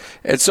pass.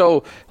 And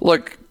so,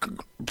 look,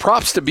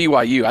 props to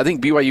BYU. I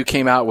think BYU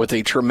came out with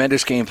a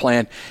tremendous game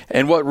plan.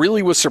 And what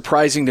really was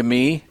surprising to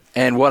me,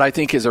 and what I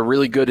think is a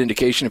really good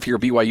indication if you're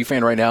a BYU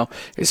fan right now,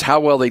 is how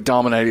well they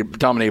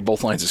dominated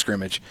both lines of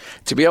scrimmage.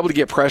 To be able to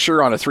get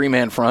pressure on a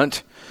 3-man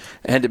front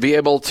and to be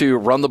able to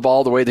run the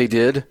ball the way they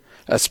did,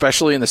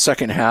 especially in the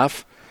second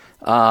half,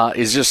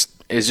 is just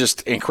is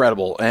just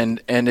incredible, and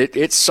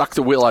it sucked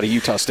the will out of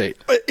Utah State.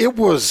 It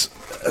was,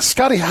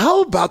 Scotty,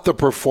 how about the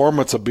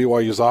performance of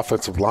BYU's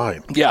offensive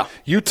line? Yeah.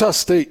 Utah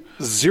State,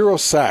 0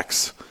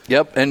 sacks.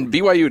 Yep, and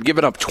BYU had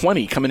given up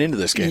 20 coming into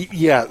this game.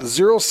 Yeah,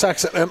 0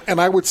 sacks, and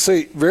I would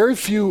say very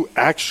few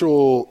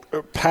actual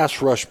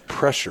pass rush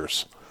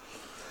pressures,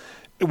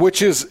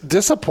 which is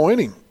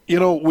disappointing.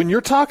 When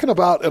you're talking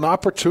about an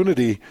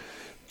opportunity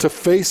to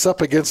face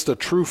up against a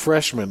true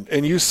freshman,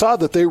 and you saw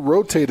that they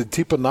rotated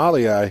Tipa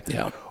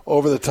Naliai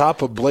over the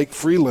top of Blake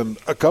Freeland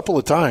a couple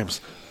of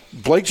times.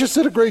 Blake just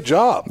did a great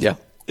job. Yeah.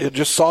 It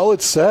just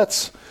solid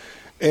sets.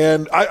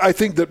 And I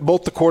think that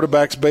both the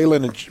quarterbacks, Baylor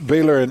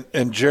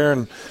and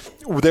Jaron,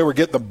 they were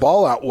getting the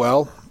ball out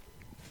well.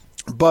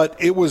 But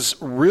it was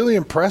really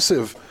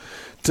impressive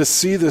to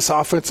see this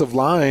offensive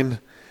line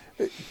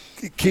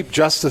keep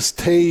Justice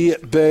Tay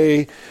at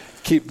bay,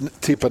 keep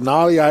Tipa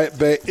Naliai at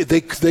bay.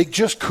 They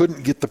just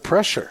couldn't get the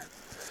pressure.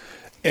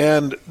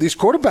 And these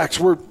quarterbacks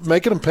were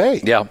making them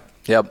pay. Yeah.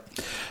 Yep.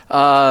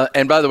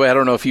 And by the way, I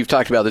don't know if you've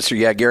talked about this or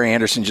yet. Gary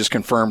Anderson just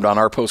confirmed on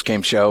our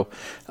postgame show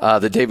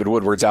that David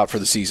Woodward's out for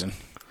the season.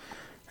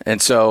 And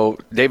so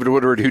David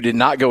Woodward, who did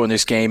not go in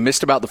this game,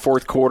 missed about the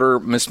fourth quarter,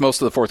 missed most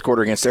of the fourth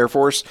quarter against Air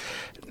Force.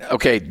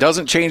 Okay,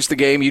 doesn't change the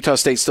game. Utah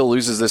State still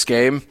loses this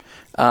game,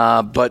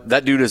 but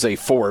that dude is a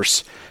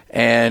force.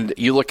 And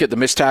you look at the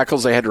missed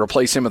tackles, they had to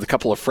replace him with a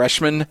couple of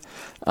freshmen,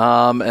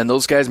 and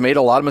those guys made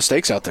a lot of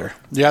mistakes out there.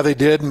 Yeah, they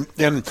did, and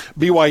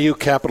BYU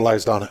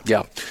capitalized on it.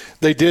 Yeah.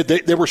 They did.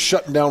 They were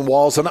shutting down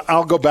walls, and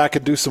I'll go back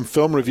and do some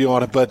film review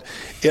on it, but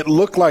it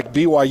looked like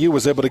BYU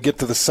was able to get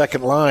to the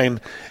second line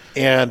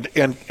and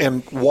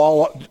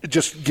wall,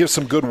 just give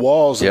some good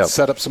walls and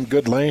set up some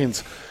good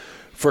lanes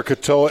for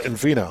Katoa and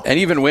Vino. And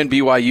even when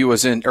BYU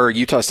was in, or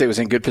Utah State was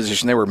in good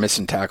position, they were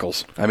missing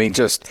tackles. I mean,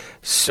 just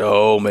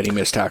so many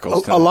missed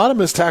tackles. A lot of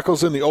missed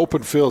tackles in the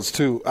open fields,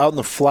 too. Out in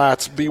the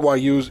flats,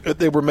 BYU,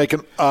 they were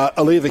making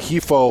Aleva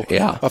Hifo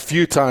a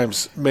few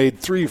times, made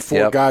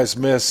 3-4 guys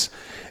miss.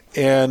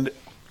 And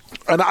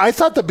I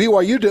thought that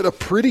BYU did a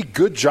pretty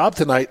good job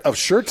tonight of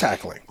sure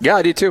tackling. Yeah,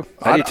 I did too.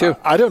 I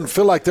didn't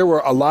feel like there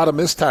were a lot of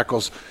missed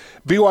tackles.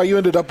 BYU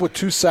ended up with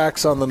 2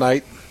 sacks on the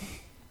night.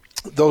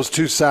 Those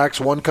 2 sacks,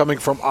 one coming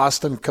from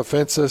Austin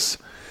Kafensis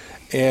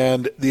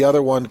and the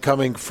other one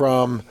coming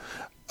from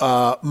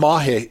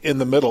Mahe in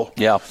the middle.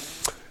 Yeah.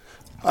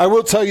 I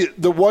will tell you,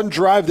 the one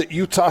drive that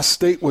Utah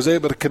State was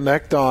able to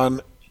connect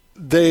on,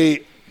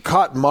 they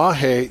caught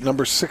Mahe,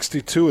 number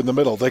 62, in the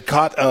middle. They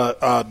caught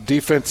a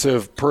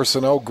defensive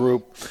personnel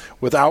group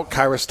without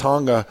Kairos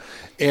Tonga,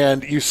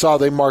 and you saw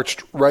they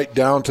marched right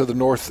down to the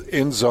north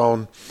end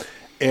zone,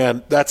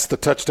 and that's the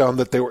touchdown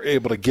that they were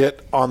able to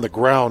get on the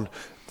ground.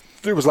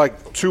 There was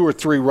like 2 or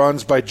 3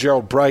 runs by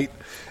Gerald Bright,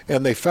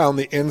 and they found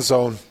the end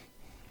zone.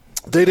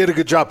 They did a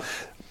good job.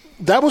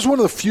 That was one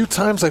of the few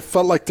times I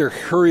felt like their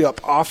hurry-up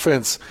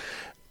offense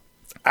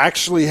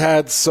actually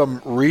had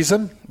some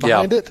reason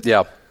behind it.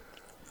 Yeah.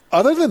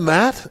 Other than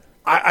that,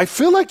 I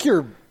feel like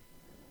you're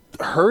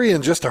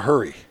hurrying just to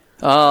hurry.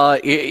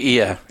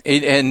 Yeah,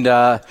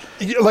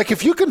 like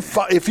if you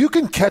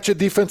can catch a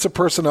defensive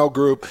personnel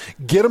group,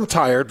 get him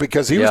tired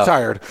because he was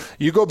tired.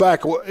 You go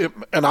back,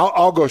 and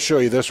I'll go show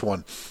you this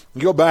one.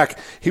 You go back,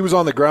 he was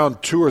on the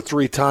ground 2 or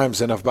 3 times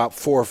in about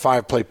 4 or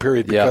 5 play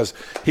period because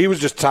he was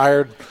just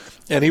tired,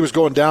 and he was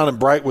going down, and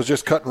Bright was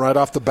just cutting right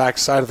off the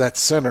backside of that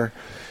center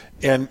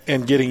and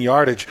getting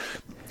yardage.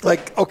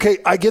 Like, okay,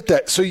 I get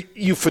that. So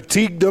you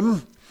fatigued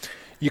them.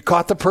 You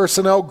caught the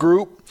personnel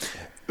group.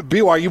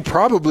 BYU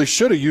probably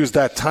should have used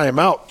that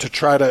timeout to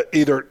try to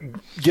either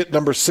get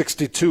number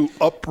 62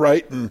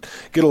 upright and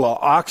get a little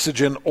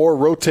oxygen or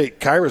rotate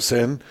Kairos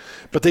in.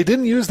 But they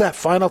didn't use that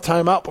final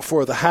timeout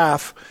before the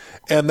half,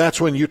 and that's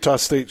when Utah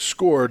State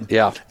scored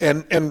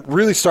and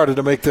really started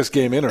to make this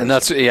game interesting.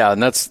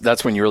 And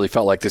that's when you really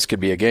felt like this could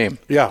be a game.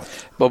 Yeah.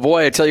 But,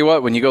 boy, I tell you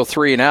what, when you go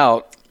 3 and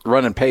out,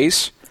 running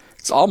pace,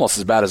 it's almost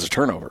as bad as a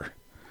turnover,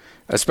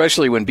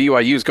 especially when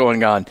BYU is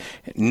going on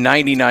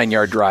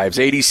 99-yard drives,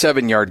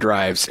 87-yard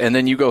drives, and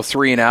then you go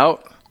 3 and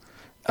out.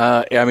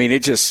 I mean,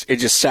 it just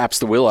saps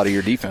the will out of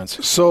your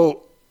defense.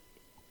 So,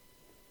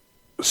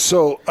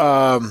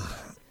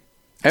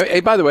 hey,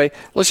 by the way,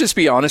 let's just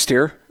be honest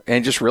here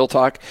and just real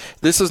talk.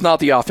 This is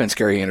not the offense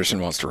Gary Anderson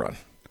wants to run.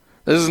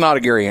 This is not a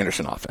Gary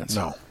Anderson offense.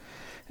 No.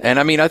 And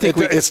I mean, I think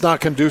it's not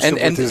conducive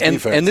with his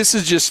defense. And this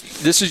is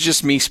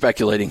just me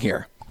speculating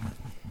here.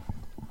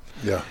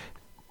 Yeah.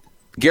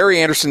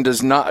 Gary Anderson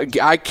does not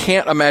 – I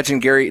can't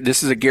imagine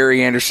this is a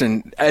Gary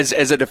Anderson as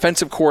a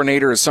defensive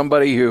coordinator, as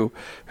somebody who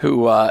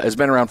has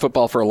been around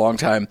football for a long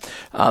time.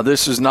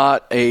 This is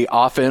not a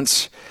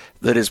offense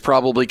that is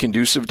probably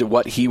conducive to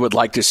what he would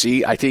like to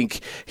see. I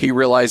think he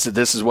realized that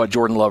this is what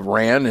Jordan Love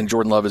ran and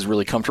Jordan Love is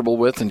really comfortable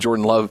with, and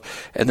Jordan Love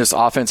and this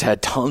offense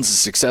had tons of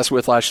success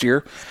with last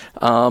year.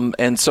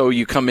 And so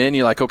you come in,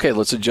 you're like, okay,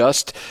 let's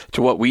adjust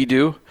to what we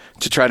do,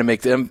 to try to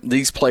make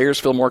these players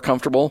feel more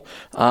comfortable.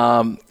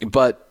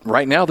 But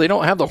right now they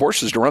don't have the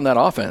horses to run that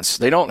offense.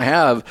 They don't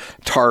have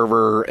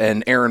Tarver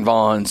and Aaron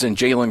Vaughns and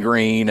Jalen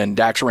Green and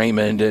Dax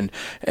Raymond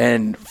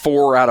and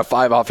 4 out of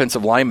 5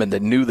 offensive linemen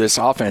that knew this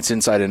offense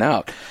inside and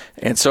out.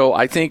 And so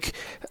I think,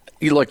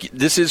 look,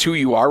 this is who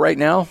you are right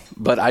now,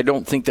 but I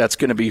don't think that's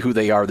going to be who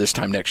they are this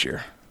time next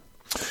year.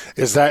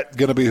 Is that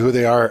going to be who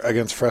they are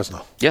against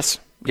Fresno? Yes.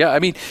 Yeah, I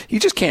mean, you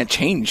just can't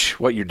change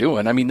what you're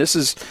doing. I mean,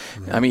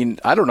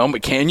 I don't know,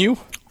 but can you?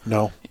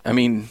 No. I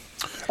mean,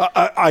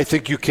 I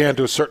think you can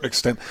to a certain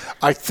extent.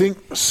 I think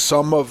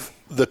some of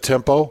the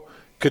tempo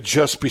could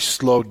just be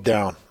slowed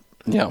down.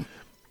 Yeah.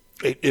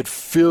 It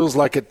feels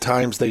like at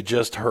times they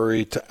just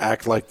hurry to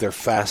act like they're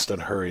fast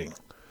and hurrying.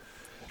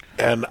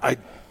 And I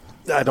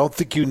don't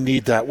think you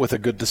need that with a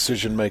good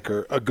decision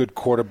maker, a good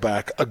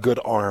quarterback, a good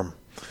arm.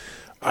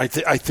 I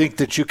think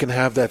that you can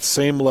have that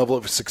same level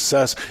of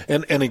success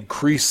and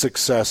increased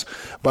success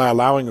by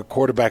allowing a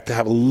quarterback to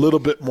have a little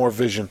bit more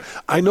vision.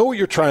 I know what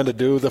you're trying to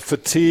do, the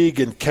fatigue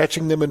and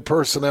catching them in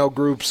personnel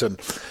groups and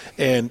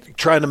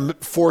trying to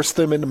force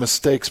them into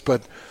mistakes,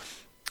 but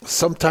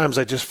sometimes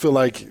I just feel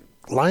like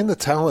line the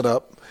talent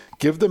up,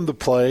 give them the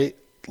play,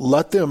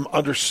 let them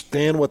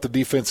understand what the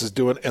defense is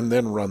doing, and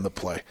then run the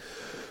play.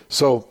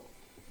 So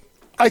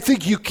I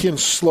think you can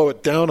slow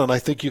it down, and I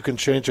think you can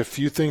change a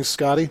few things,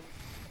 Scotty.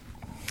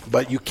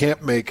 But you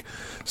can't make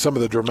some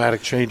of the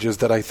dramatic changes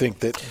that I think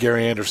that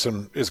Gary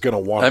Anderson is going to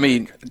want. I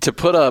mean, to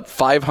put up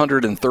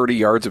 530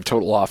 yards of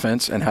total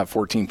offense and have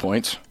 14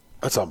 points.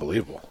 That's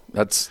unbelievable.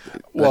 That just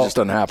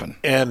doesn't happen.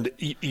 And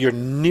you're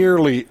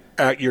nearly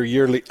at your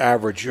yearly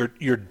average.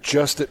 You're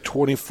just at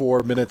 24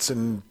 minutes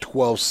and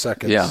 12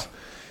 seconds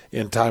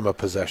in time of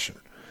possession.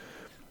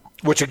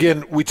 Which,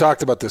 again, we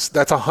talked about this.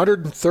 That's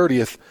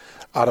 130th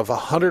out of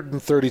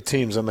 130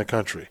 teams in the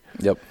country.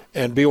 Yep.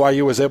 And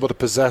BYU was able to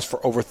possess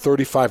for over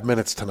 35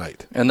 minutes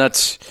tonight. And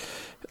it's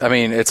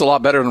a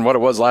lot better than what it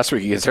was last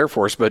week against Air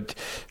Force. But,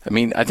 I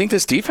mean, I think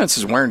this defense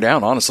is wearing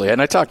down, honestly.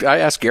 And I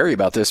asked Gary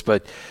about this,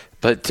 but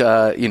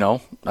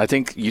I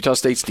think Utah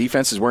State's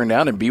defense is wearing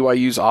down, and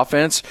BYU's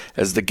offense,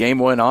 as the game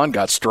went on,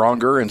 got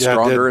stronger and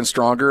stronger and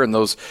stronger, and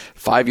those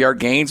 5-yard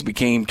gains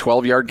became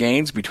 12-yard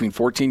gains, between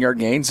 14-yard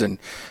gains. And,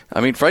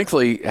 I mean,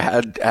 frankly,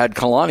 had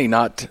Kalani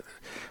not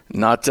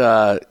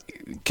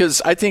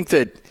because I think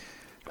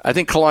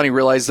Kalani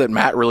realized that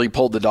Matt really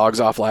pulled the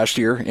dogs off last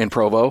year in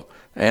Provo,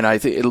 and I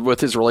think with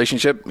his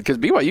relationship, because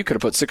BYU could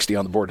have put 60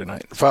 on the board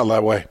tonight. Felt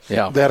that way.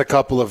 Yeah, they had a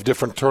couple of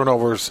different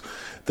turnovers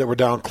that were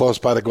down close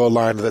by the goal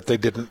line that they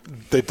didn't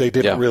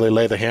really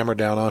lay the hammer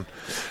down on.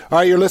 All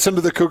right, you're listening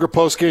to the Cougar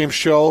Postgame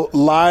Show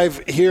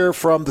live here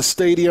from the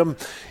stadium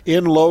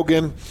in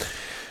Logan.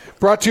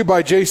 Brought to you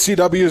by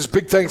JCW's.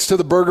 Big thanks to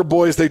the Burger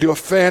Boys. They do a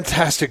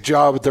fantastic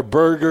job with their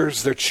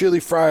burgers, their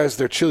chili fries,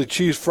 their chili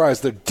cheese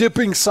fries, their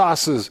dipping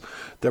sauces,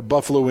 their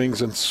buffalo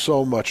wings, and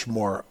so much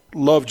more.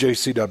 Love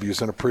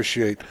JCW's and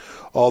appreciate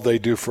all they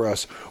do for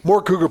us.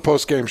 More Cougar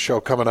Postgame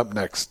Show coming up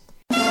next.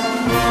 That's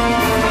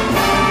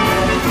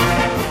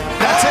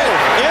it.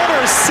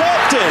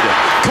 Intercepted.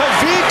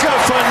 Kavika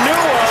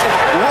Fanua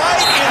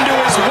right into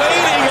his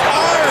waiting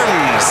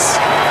arms.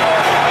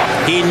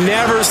 He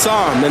never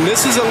saw him. And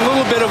this is a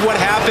little bit of what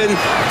happened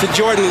to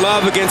Jordan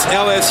Love against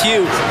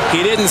LSU.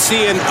 He didn't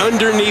see an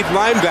underneath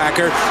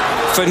linebacker.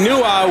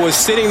 Fanua was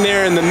sitting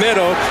there in the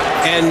middle,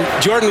 and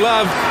Jordan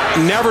Love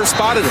never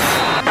spotted him.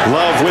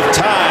 Love with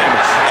time.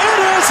 It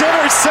is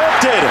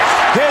intercepted.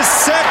 His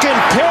second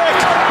pick,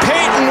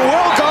 Peyton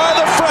Wilgar,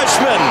 the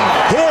freshman.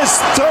 His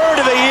third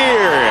of the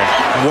year.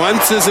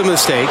 Once is a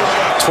mistake,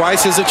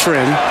 twice is a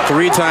trend,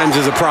 3 times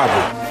is a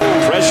problem.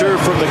 Pressure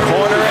from the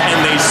corner,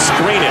 and they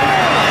screen it.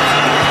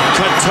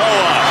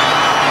 Katoa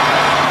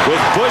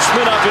with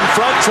Bushman up in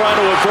front trying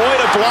to avoid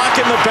a block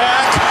in the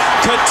back.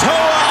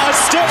 Katoa, a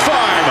stiff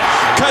arm.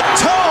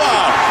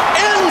 Katoa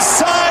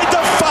inside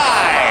the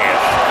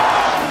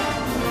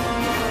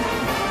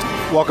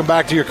 5. Welcome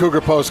back to your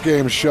Cougar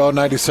Postgame Show,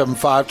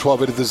 97.5,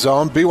 1280 The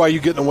Zone.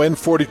 BYU getting a win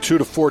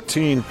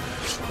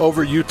 42-14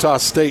 over Utah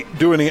State,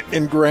 doing it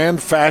in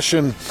grand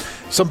fashion.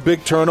 Some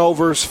big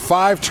turnovers,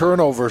 5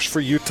 turnovers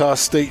for Utah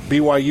State.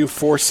 BYU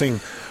forcing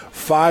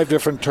 5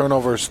 different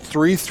turnovers,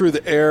 3 through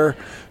the air,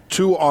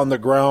 2 on the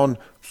ground,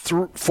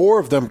 4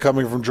 of them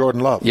coming from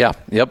Jordan Love. Yeah,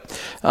 yep.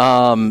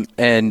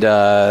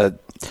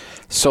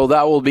 So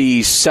that will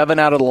be 7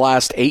 out of the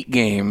last 8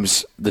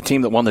 games. The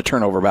team that won the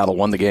turnover battle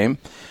won the game,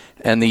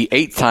 and the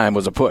 8th time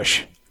was a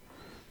push.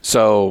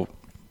 So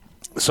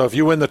if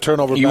you win the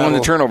turnover battle, you win the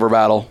turnover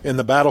battle in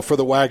the battle for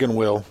the wagon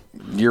wheel,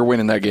 you're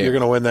winning that game. You're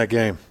going to win that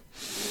game.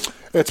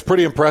 It's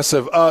pretty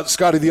impressive.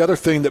 Scotty, the other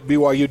thing that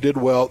BYU did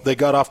well, they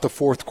got off the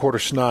 4th quarter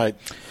schneid.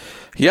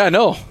 Yeah, I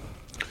know.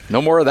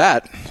 No more of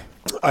that.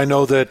 I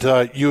know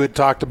that you had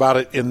talked about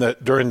it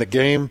during the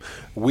game.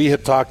 We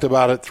had talked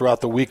about it throughout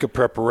the week of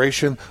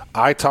preparation.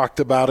 I talked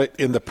about it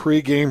in the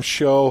pregame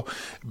show.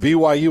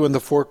 BYU in the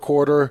 4th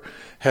quarter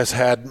has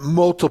had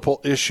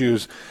multiple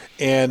issues,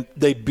 and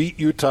they beat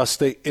Utah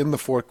State in the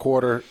 4th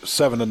quarter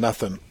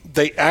 7-0.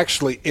 They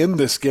actually, in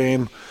this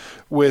game,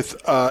 with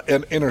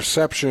an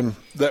interception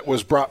that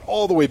was brought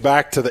all the way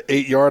back to the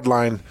 8-yard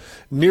line,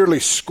 nearly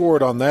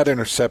scored on that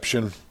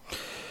interception.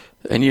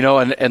 And,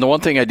 and the one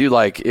thing I do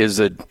like is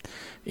that,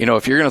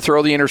 if you're going to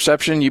throw the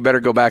interception, you better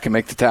go back and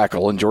make the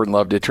tackle. And Jordan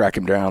Love did track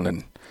him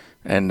down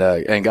and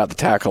got the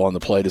tackle on the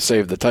play to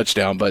save the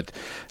touchdown. But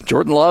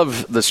Jordan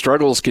Love, the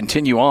struggles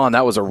continue on.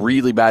 That was a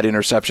really bad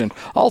interception.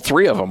 All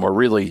three of them were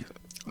really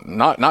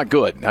not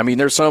good. I mean,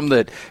 there's some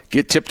that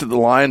get tipped to the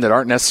line that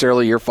aren't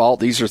necessarily your fault.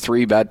 These are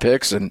 3 bad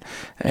picks, and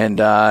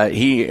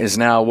he is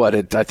now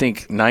I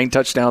think 9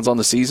 touchdowns on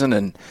the season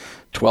and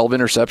 12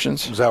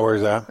 interceptions. Is that where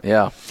he's at?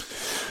 Yeah.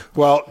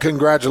 Well,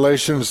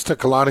 congratulations to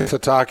Kalani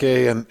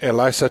Tatake and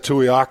Elisa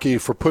Tuiaki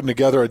for putting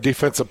together a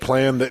defensive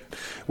plan that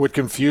would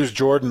confuse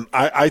Jordan.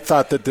 I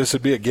thought that this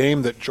would be a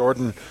game that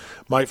Jordan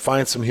might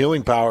find some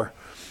healing power,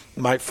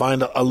 might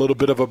find a little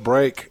bit of a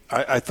break.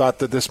 I thought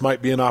that this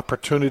might be an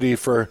opportunity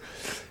for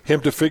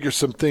him to figure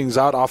some things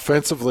out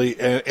offensively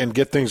and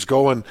get things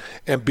going.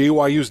 And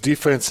BYU's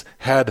defense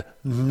had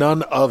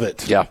none of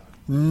it. Yeah.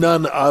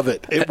 None of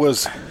it. It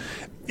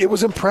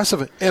was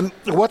impressive. And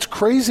what's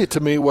crazy to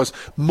me was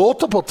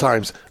multiple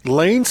times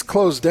lanes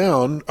closed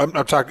down. I'm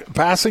talking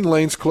passing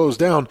lanes closed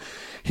down.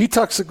 He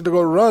tucks it to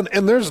go run,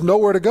 and there's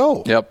nowhere to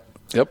go. Yep.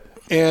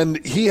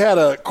 And he had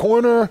a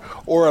corner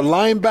or a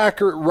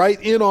linebacker right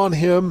in on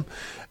him,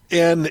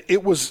 and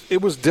it was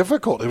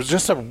difficult. It was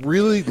just a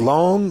really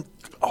long,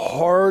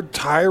 hard,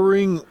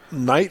 tiring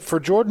night for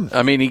Jordan.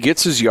 I mean, he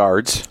gets his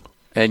yards,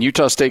 and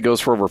Utah State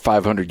goes for over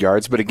 500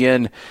 yards. But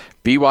again,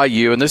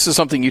 BYU, and this is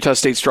something Utah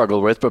State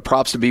struggled with, but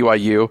props to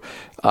BYU.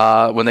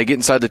 When they get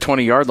inside the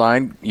 20-yard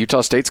line,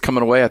 Utah State's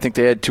coming away. I think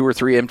they had 2 or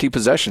 3 empty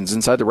possessions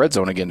inside the red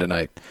zone again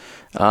tonight.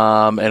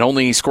 And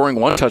only scoring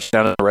 1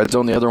 touchdown in the red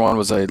zone. The other one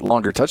was a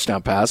longer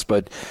touchdown pass.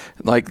 But,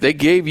 they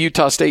gave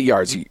Utah State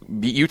yards.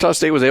 Utah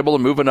State was able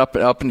to move it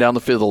up and down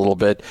the field a little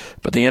bit.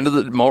 But at the end of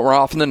the more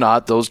often than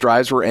not, those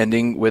drives were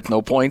ending with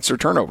no points or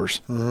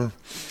turnovers. Mm-hmm.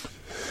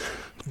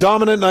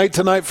 Dominant night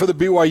tonight for the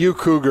BYU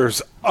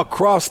Cougars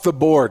across the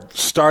board,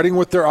 starting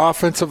with their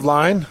offensive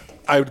line.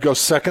 I would go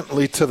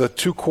secondly to the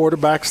 2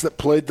 quarterbacks that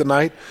played the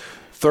night.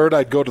 Third,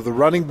 I'd go to the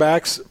running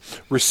backs.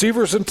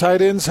 Receivers and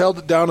tight ends held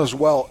it down as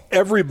well.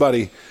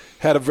 Everybody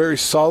had a very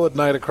solid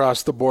night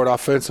across the board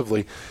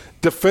offensively.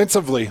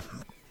 Defensively,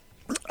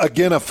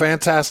 again, a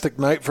fantastic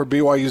night for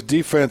BYU's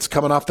defense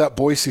coming off that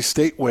Boise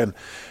State win.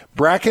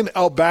 Bracken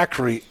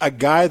El-Bakri, a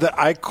guy that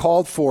I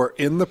called for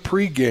in the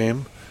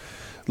pregame,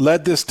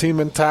 led this team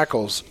in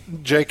tackles.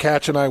 Jake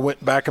Hatch and I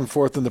went back and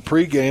forth in the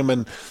pregame,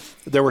 and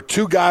there were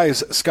 2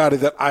 guys, Scotty,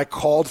 that I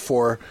called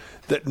for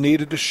that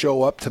needed to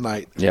show up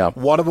tonight. Yeah.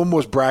 One of them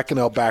was Bracken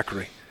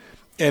El-Bakri,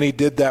 and he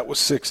did that with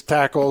 6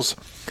 tackles.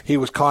 He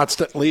was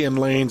constantly in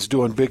lanes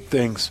doing big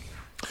things.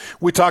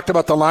 We talked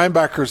about the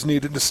linebackers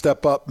needed to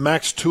step up.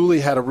 Max Tooley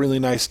had a really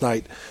nice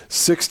night,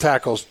 6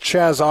 tackles.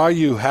 Chaz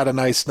Ayu had a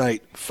nice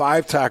night,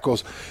 5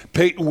 tackles.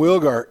 Peyton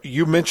Wilgar,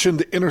 you mentioned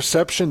the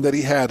interception that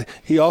he had.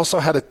 He also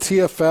had a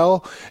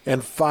TFL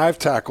and 5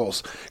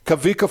 tackles.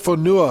 Kavika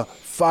Fonua,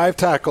 5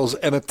 tackles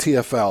and a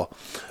TFL.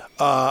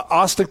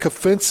 Austin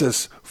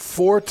Kafensis,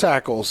 4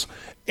 tackles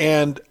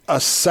and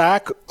a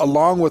sack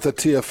along with a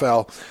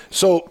TFL.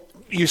 So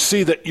you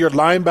see that your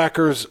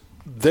linebackers,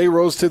 they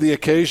rose to the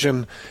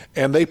occasion,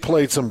 and they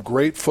played some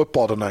great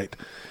football tonight.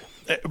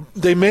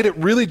 They made it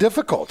really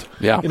difficult.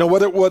 Yeah.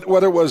 Whether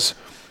it was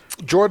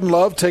Jordan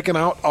Love taken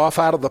off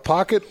out of the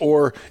pocket,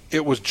 or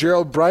it was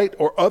Gerald Bright,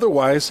 or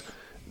otherwise,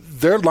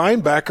 their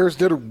linebackers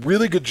did a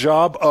really good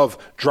job of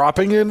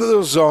dropping into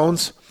those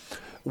zones,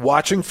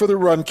 watching for the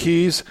run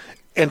keys,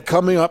 and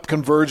coming up,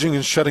 converging,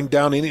 and shutting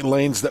down any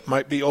lanes that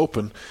might be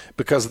open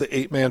because of the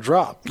 8-man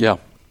drop. Yeah.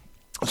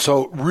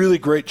 So really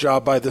great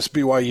job by this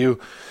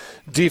BYU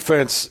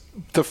defense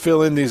to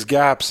fill in these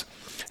gaps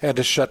and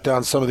to shut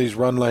down some of these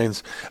run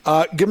lanes.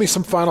 Give me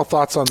some final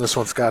thoughts on this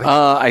one, Scotty.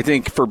 I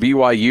think for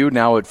BYU,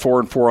 now at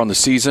 4-4 on the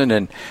season,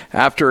 and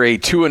after a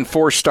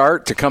 2-4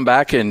 start, to come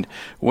back and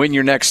win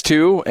your next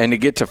 2 and to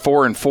get to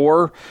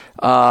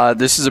 4-4,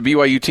 this is a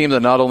BYU team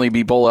that not only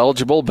be bowl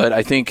eligible, but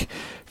I think,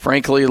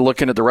 frankly,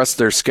 looking at the rest of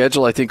their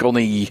schedule, I think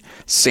only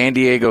San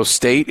Diego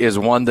State is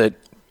one that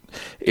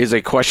is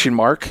a question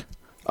mark.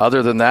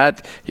 Other than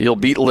that, you'll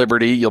beat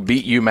Liberty, you'll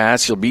beat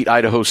UMass, you'll beat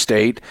Idaho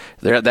State.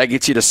 That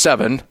gets you to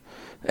 7,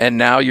 and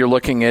now you're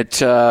looking at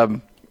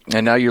San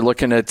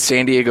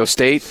Diego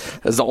State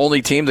as the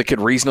only team that could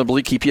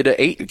reasonably keep you to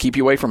 8, keep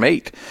you away from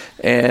 8.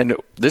 And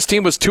this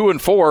team was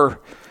 2-4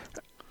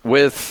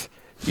 with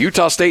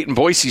Utah State and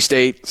Boise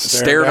State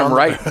staring them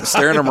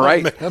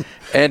right. Man.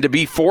 And to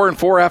be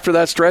 4-4 after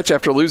that stretch,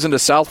 after losing to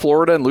South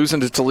Florida and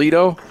losing to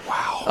Toledo.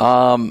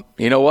 Wow.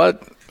 You know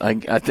what?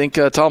 I think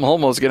Tom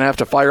Holmoe is going to have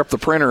to fire up the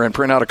printer and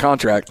print out a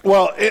contract.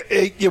 Well,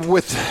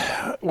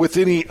 with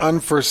any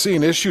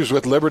unforeseen issues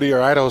with Liberty or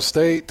Idaho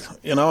State,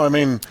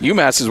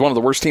 UMass is one of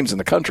the worst teams in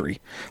the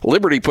country.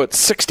 Liberty put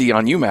 60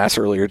 on UMass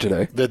earlier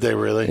today. Did they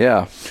really?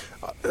 Yeah.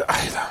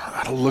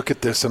 I look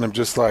at this and I'm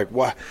just like,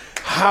 why?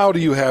 How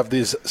do you have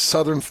these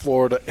Southern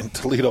Florida and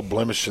Toledo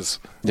blemishes?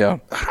 Yeah.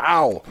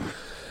 How?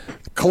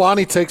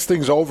 Kalani takes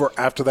things over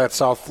after that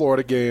South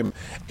Florida game,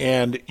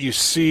 and you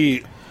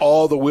see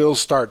all the wheels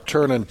start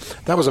turning.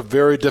 That was a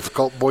very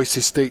difficult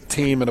Boise State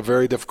team and a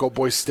very difficult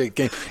Boise State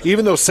game.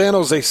 Even though San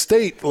Jose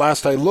State,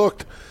 last I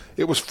looked,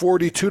 it was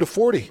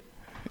 42-40.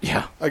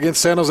 Yeah,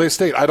 against San Jose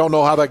State. I don't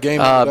know how that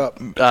game ended up.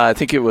 I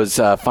think it was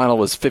final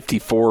was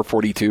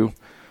 54-42.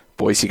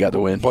 Boise got the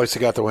win.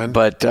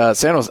 But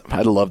San Jose,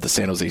 I love the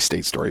San Jose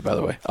State story, by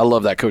the way. I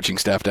love that coaching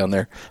staff down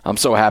there. I'm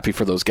so happy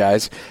for those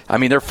guys. I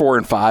mean, they're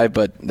 4-5,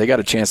 but they got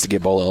a chance to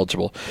get bowl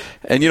eligible.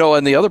 And,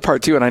 and the other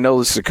part, too, and I know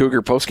this is a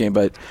Cougar postgame,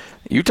 but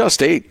Utah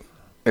State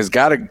has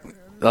got to,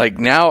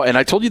 now, and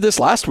I told you this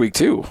last week,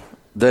 too,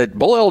 that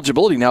bowl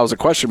eligibility now is a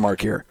question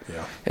mark here.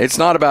 Yeah. It's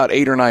not about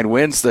 8 or 9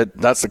 wins.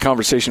 That's the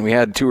conversation we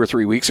had 2 or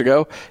 3 weeks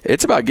ago.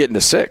 It's about getting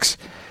to 6.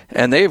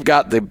 And they've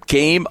got the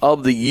game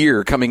of the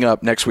year coming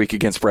up next week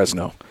against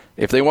Fresno.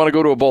 If they want to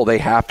go to a bowl, they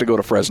have to go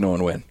to Fresno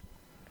and win.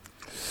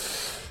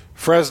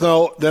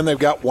 Fresno, then they've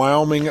got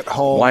Wyoming at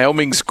home.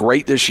 Wyoming's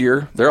great this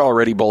year. They're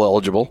already bowl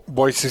eligible.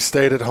 Boise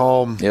State at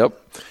home. Yep.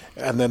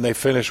 And then they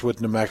finish with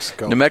New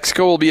Mexico. New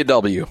Mexico will be a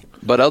W.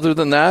 But other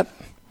than that,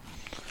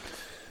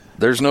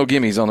 there's no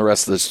gimmies on the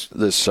rest of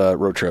this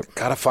road trip.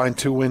 Got to find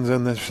 2 wins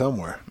in there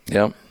somewhere.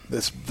 Yep.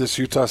 This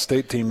Utah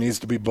State team needs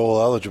to be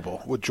bowl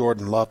eligible with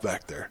Jordan Love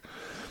back there.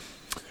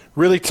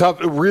 Really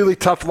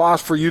tough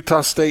loss for Utah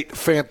State.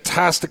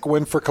 Fantastic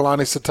win for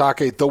Kalani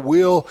Sitake. The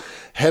wheel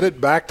headed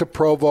back to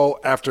Provo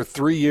after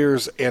 3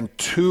 years and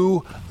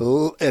two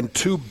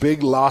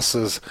big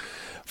losses.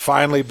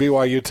 Finally,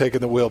 BYU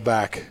taking the wheel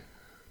back.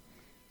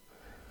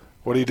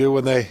 What do you do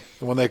when they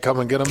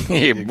come and get them?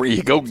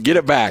 You go get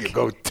it back. You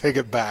go take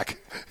it back,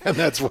 and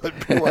that's what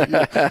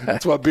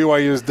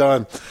BYU's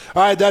done.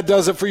 All right, that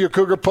does it for your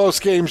Cougar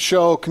postgame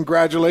show.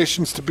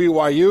 Congratulations to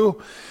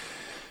BYU.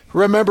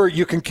 Remember,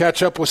 you can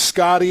catch up with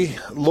Scotty,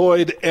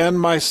 Lloyd, and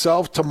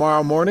myself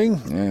tomorrow morning.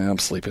 Yeah, I'm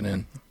sleeping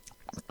in.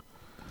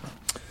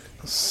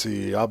 Let's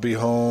see. I'll be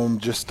home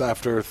just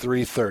after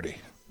 3:30.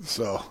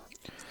 So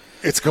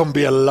it's going to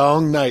be a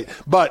long night.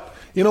 But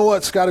you know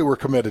what, Scotty? We're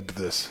committed to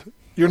this.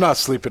 You're not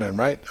sleeping in,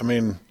 right? I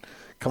mean,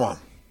 come on.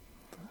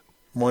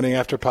 Morning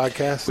after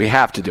podcast? We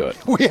have to do it.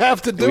 We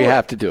have to do it. We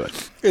have to do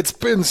it. It's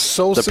been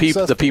so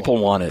successful. The people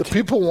want it. The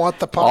people want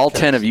the podcast. All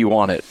 10 of you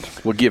want it.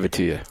 We'll give it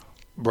to you.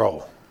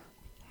 Bro.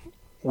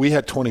 We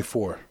had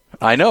 24.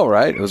 I know,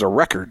 right? It was a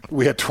record.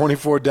 We had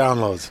 24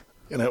 downloads,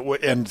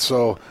 and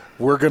so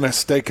we're going to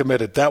stay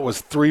committed. That was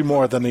 3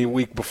 more than the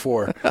week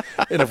before.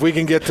 And if we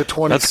can get to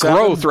 27. That's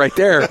growth right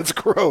there. That's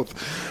growth.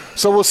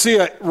 So we'll see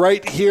you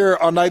right here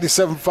on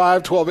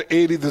 97.5,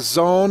 1280 The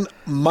Zone,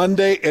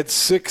 Monday at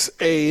 6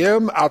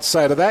 a.m.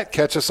 Outside of that,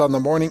 catch us on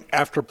the Morning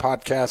After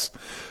podcast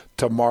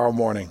tomorrow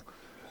morning.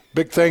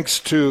 Big thanks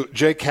to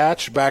Jake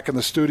Hatch back in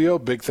the studio.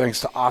 Big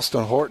thanks to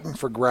Austin Horton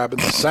for grabbing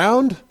the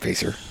sound.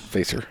 Facer.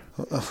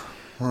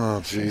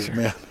 Oh, geez,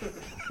 man.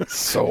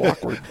 So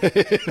awkward.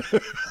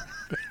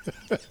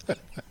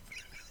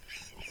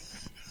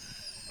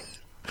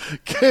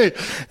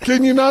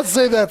 Can you not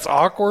say that's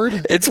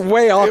awkward? It's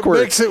way awkward.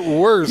 It makes it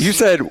worse. You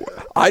said,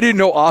 I didn't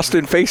know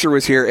Austin Facer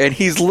was here, and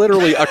he's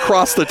literally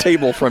across the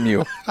table from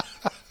you.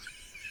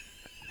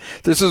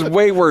 This is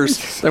way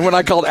worse than when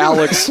I called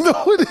Alex. No,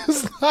 it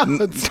is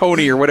not.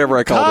 Tony or whatever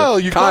I called Kyle,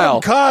 him. you call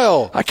him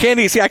Kyle. I can't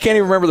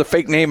even remember the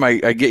fake name I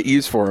get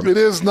used for him. It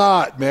is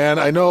not, man.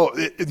 I know.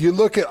 You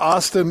look at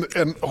Austin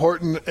and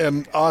Horton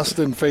and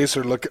Austin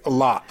Facer look a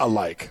lot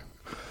alike.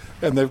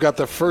 And they've got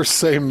the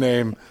same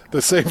name,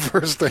 the same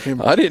first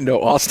name. I didn't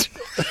know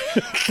Austin.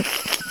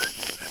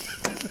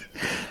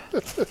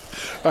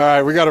 All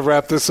right, we got to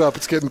wrap this up.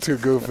 It's getting too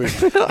goofy.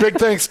 Big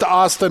thanks to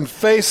Austin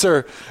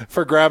Facer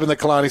for grabbing the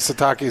Kalani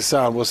Sitake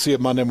sound. We'll see you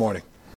Monday morning.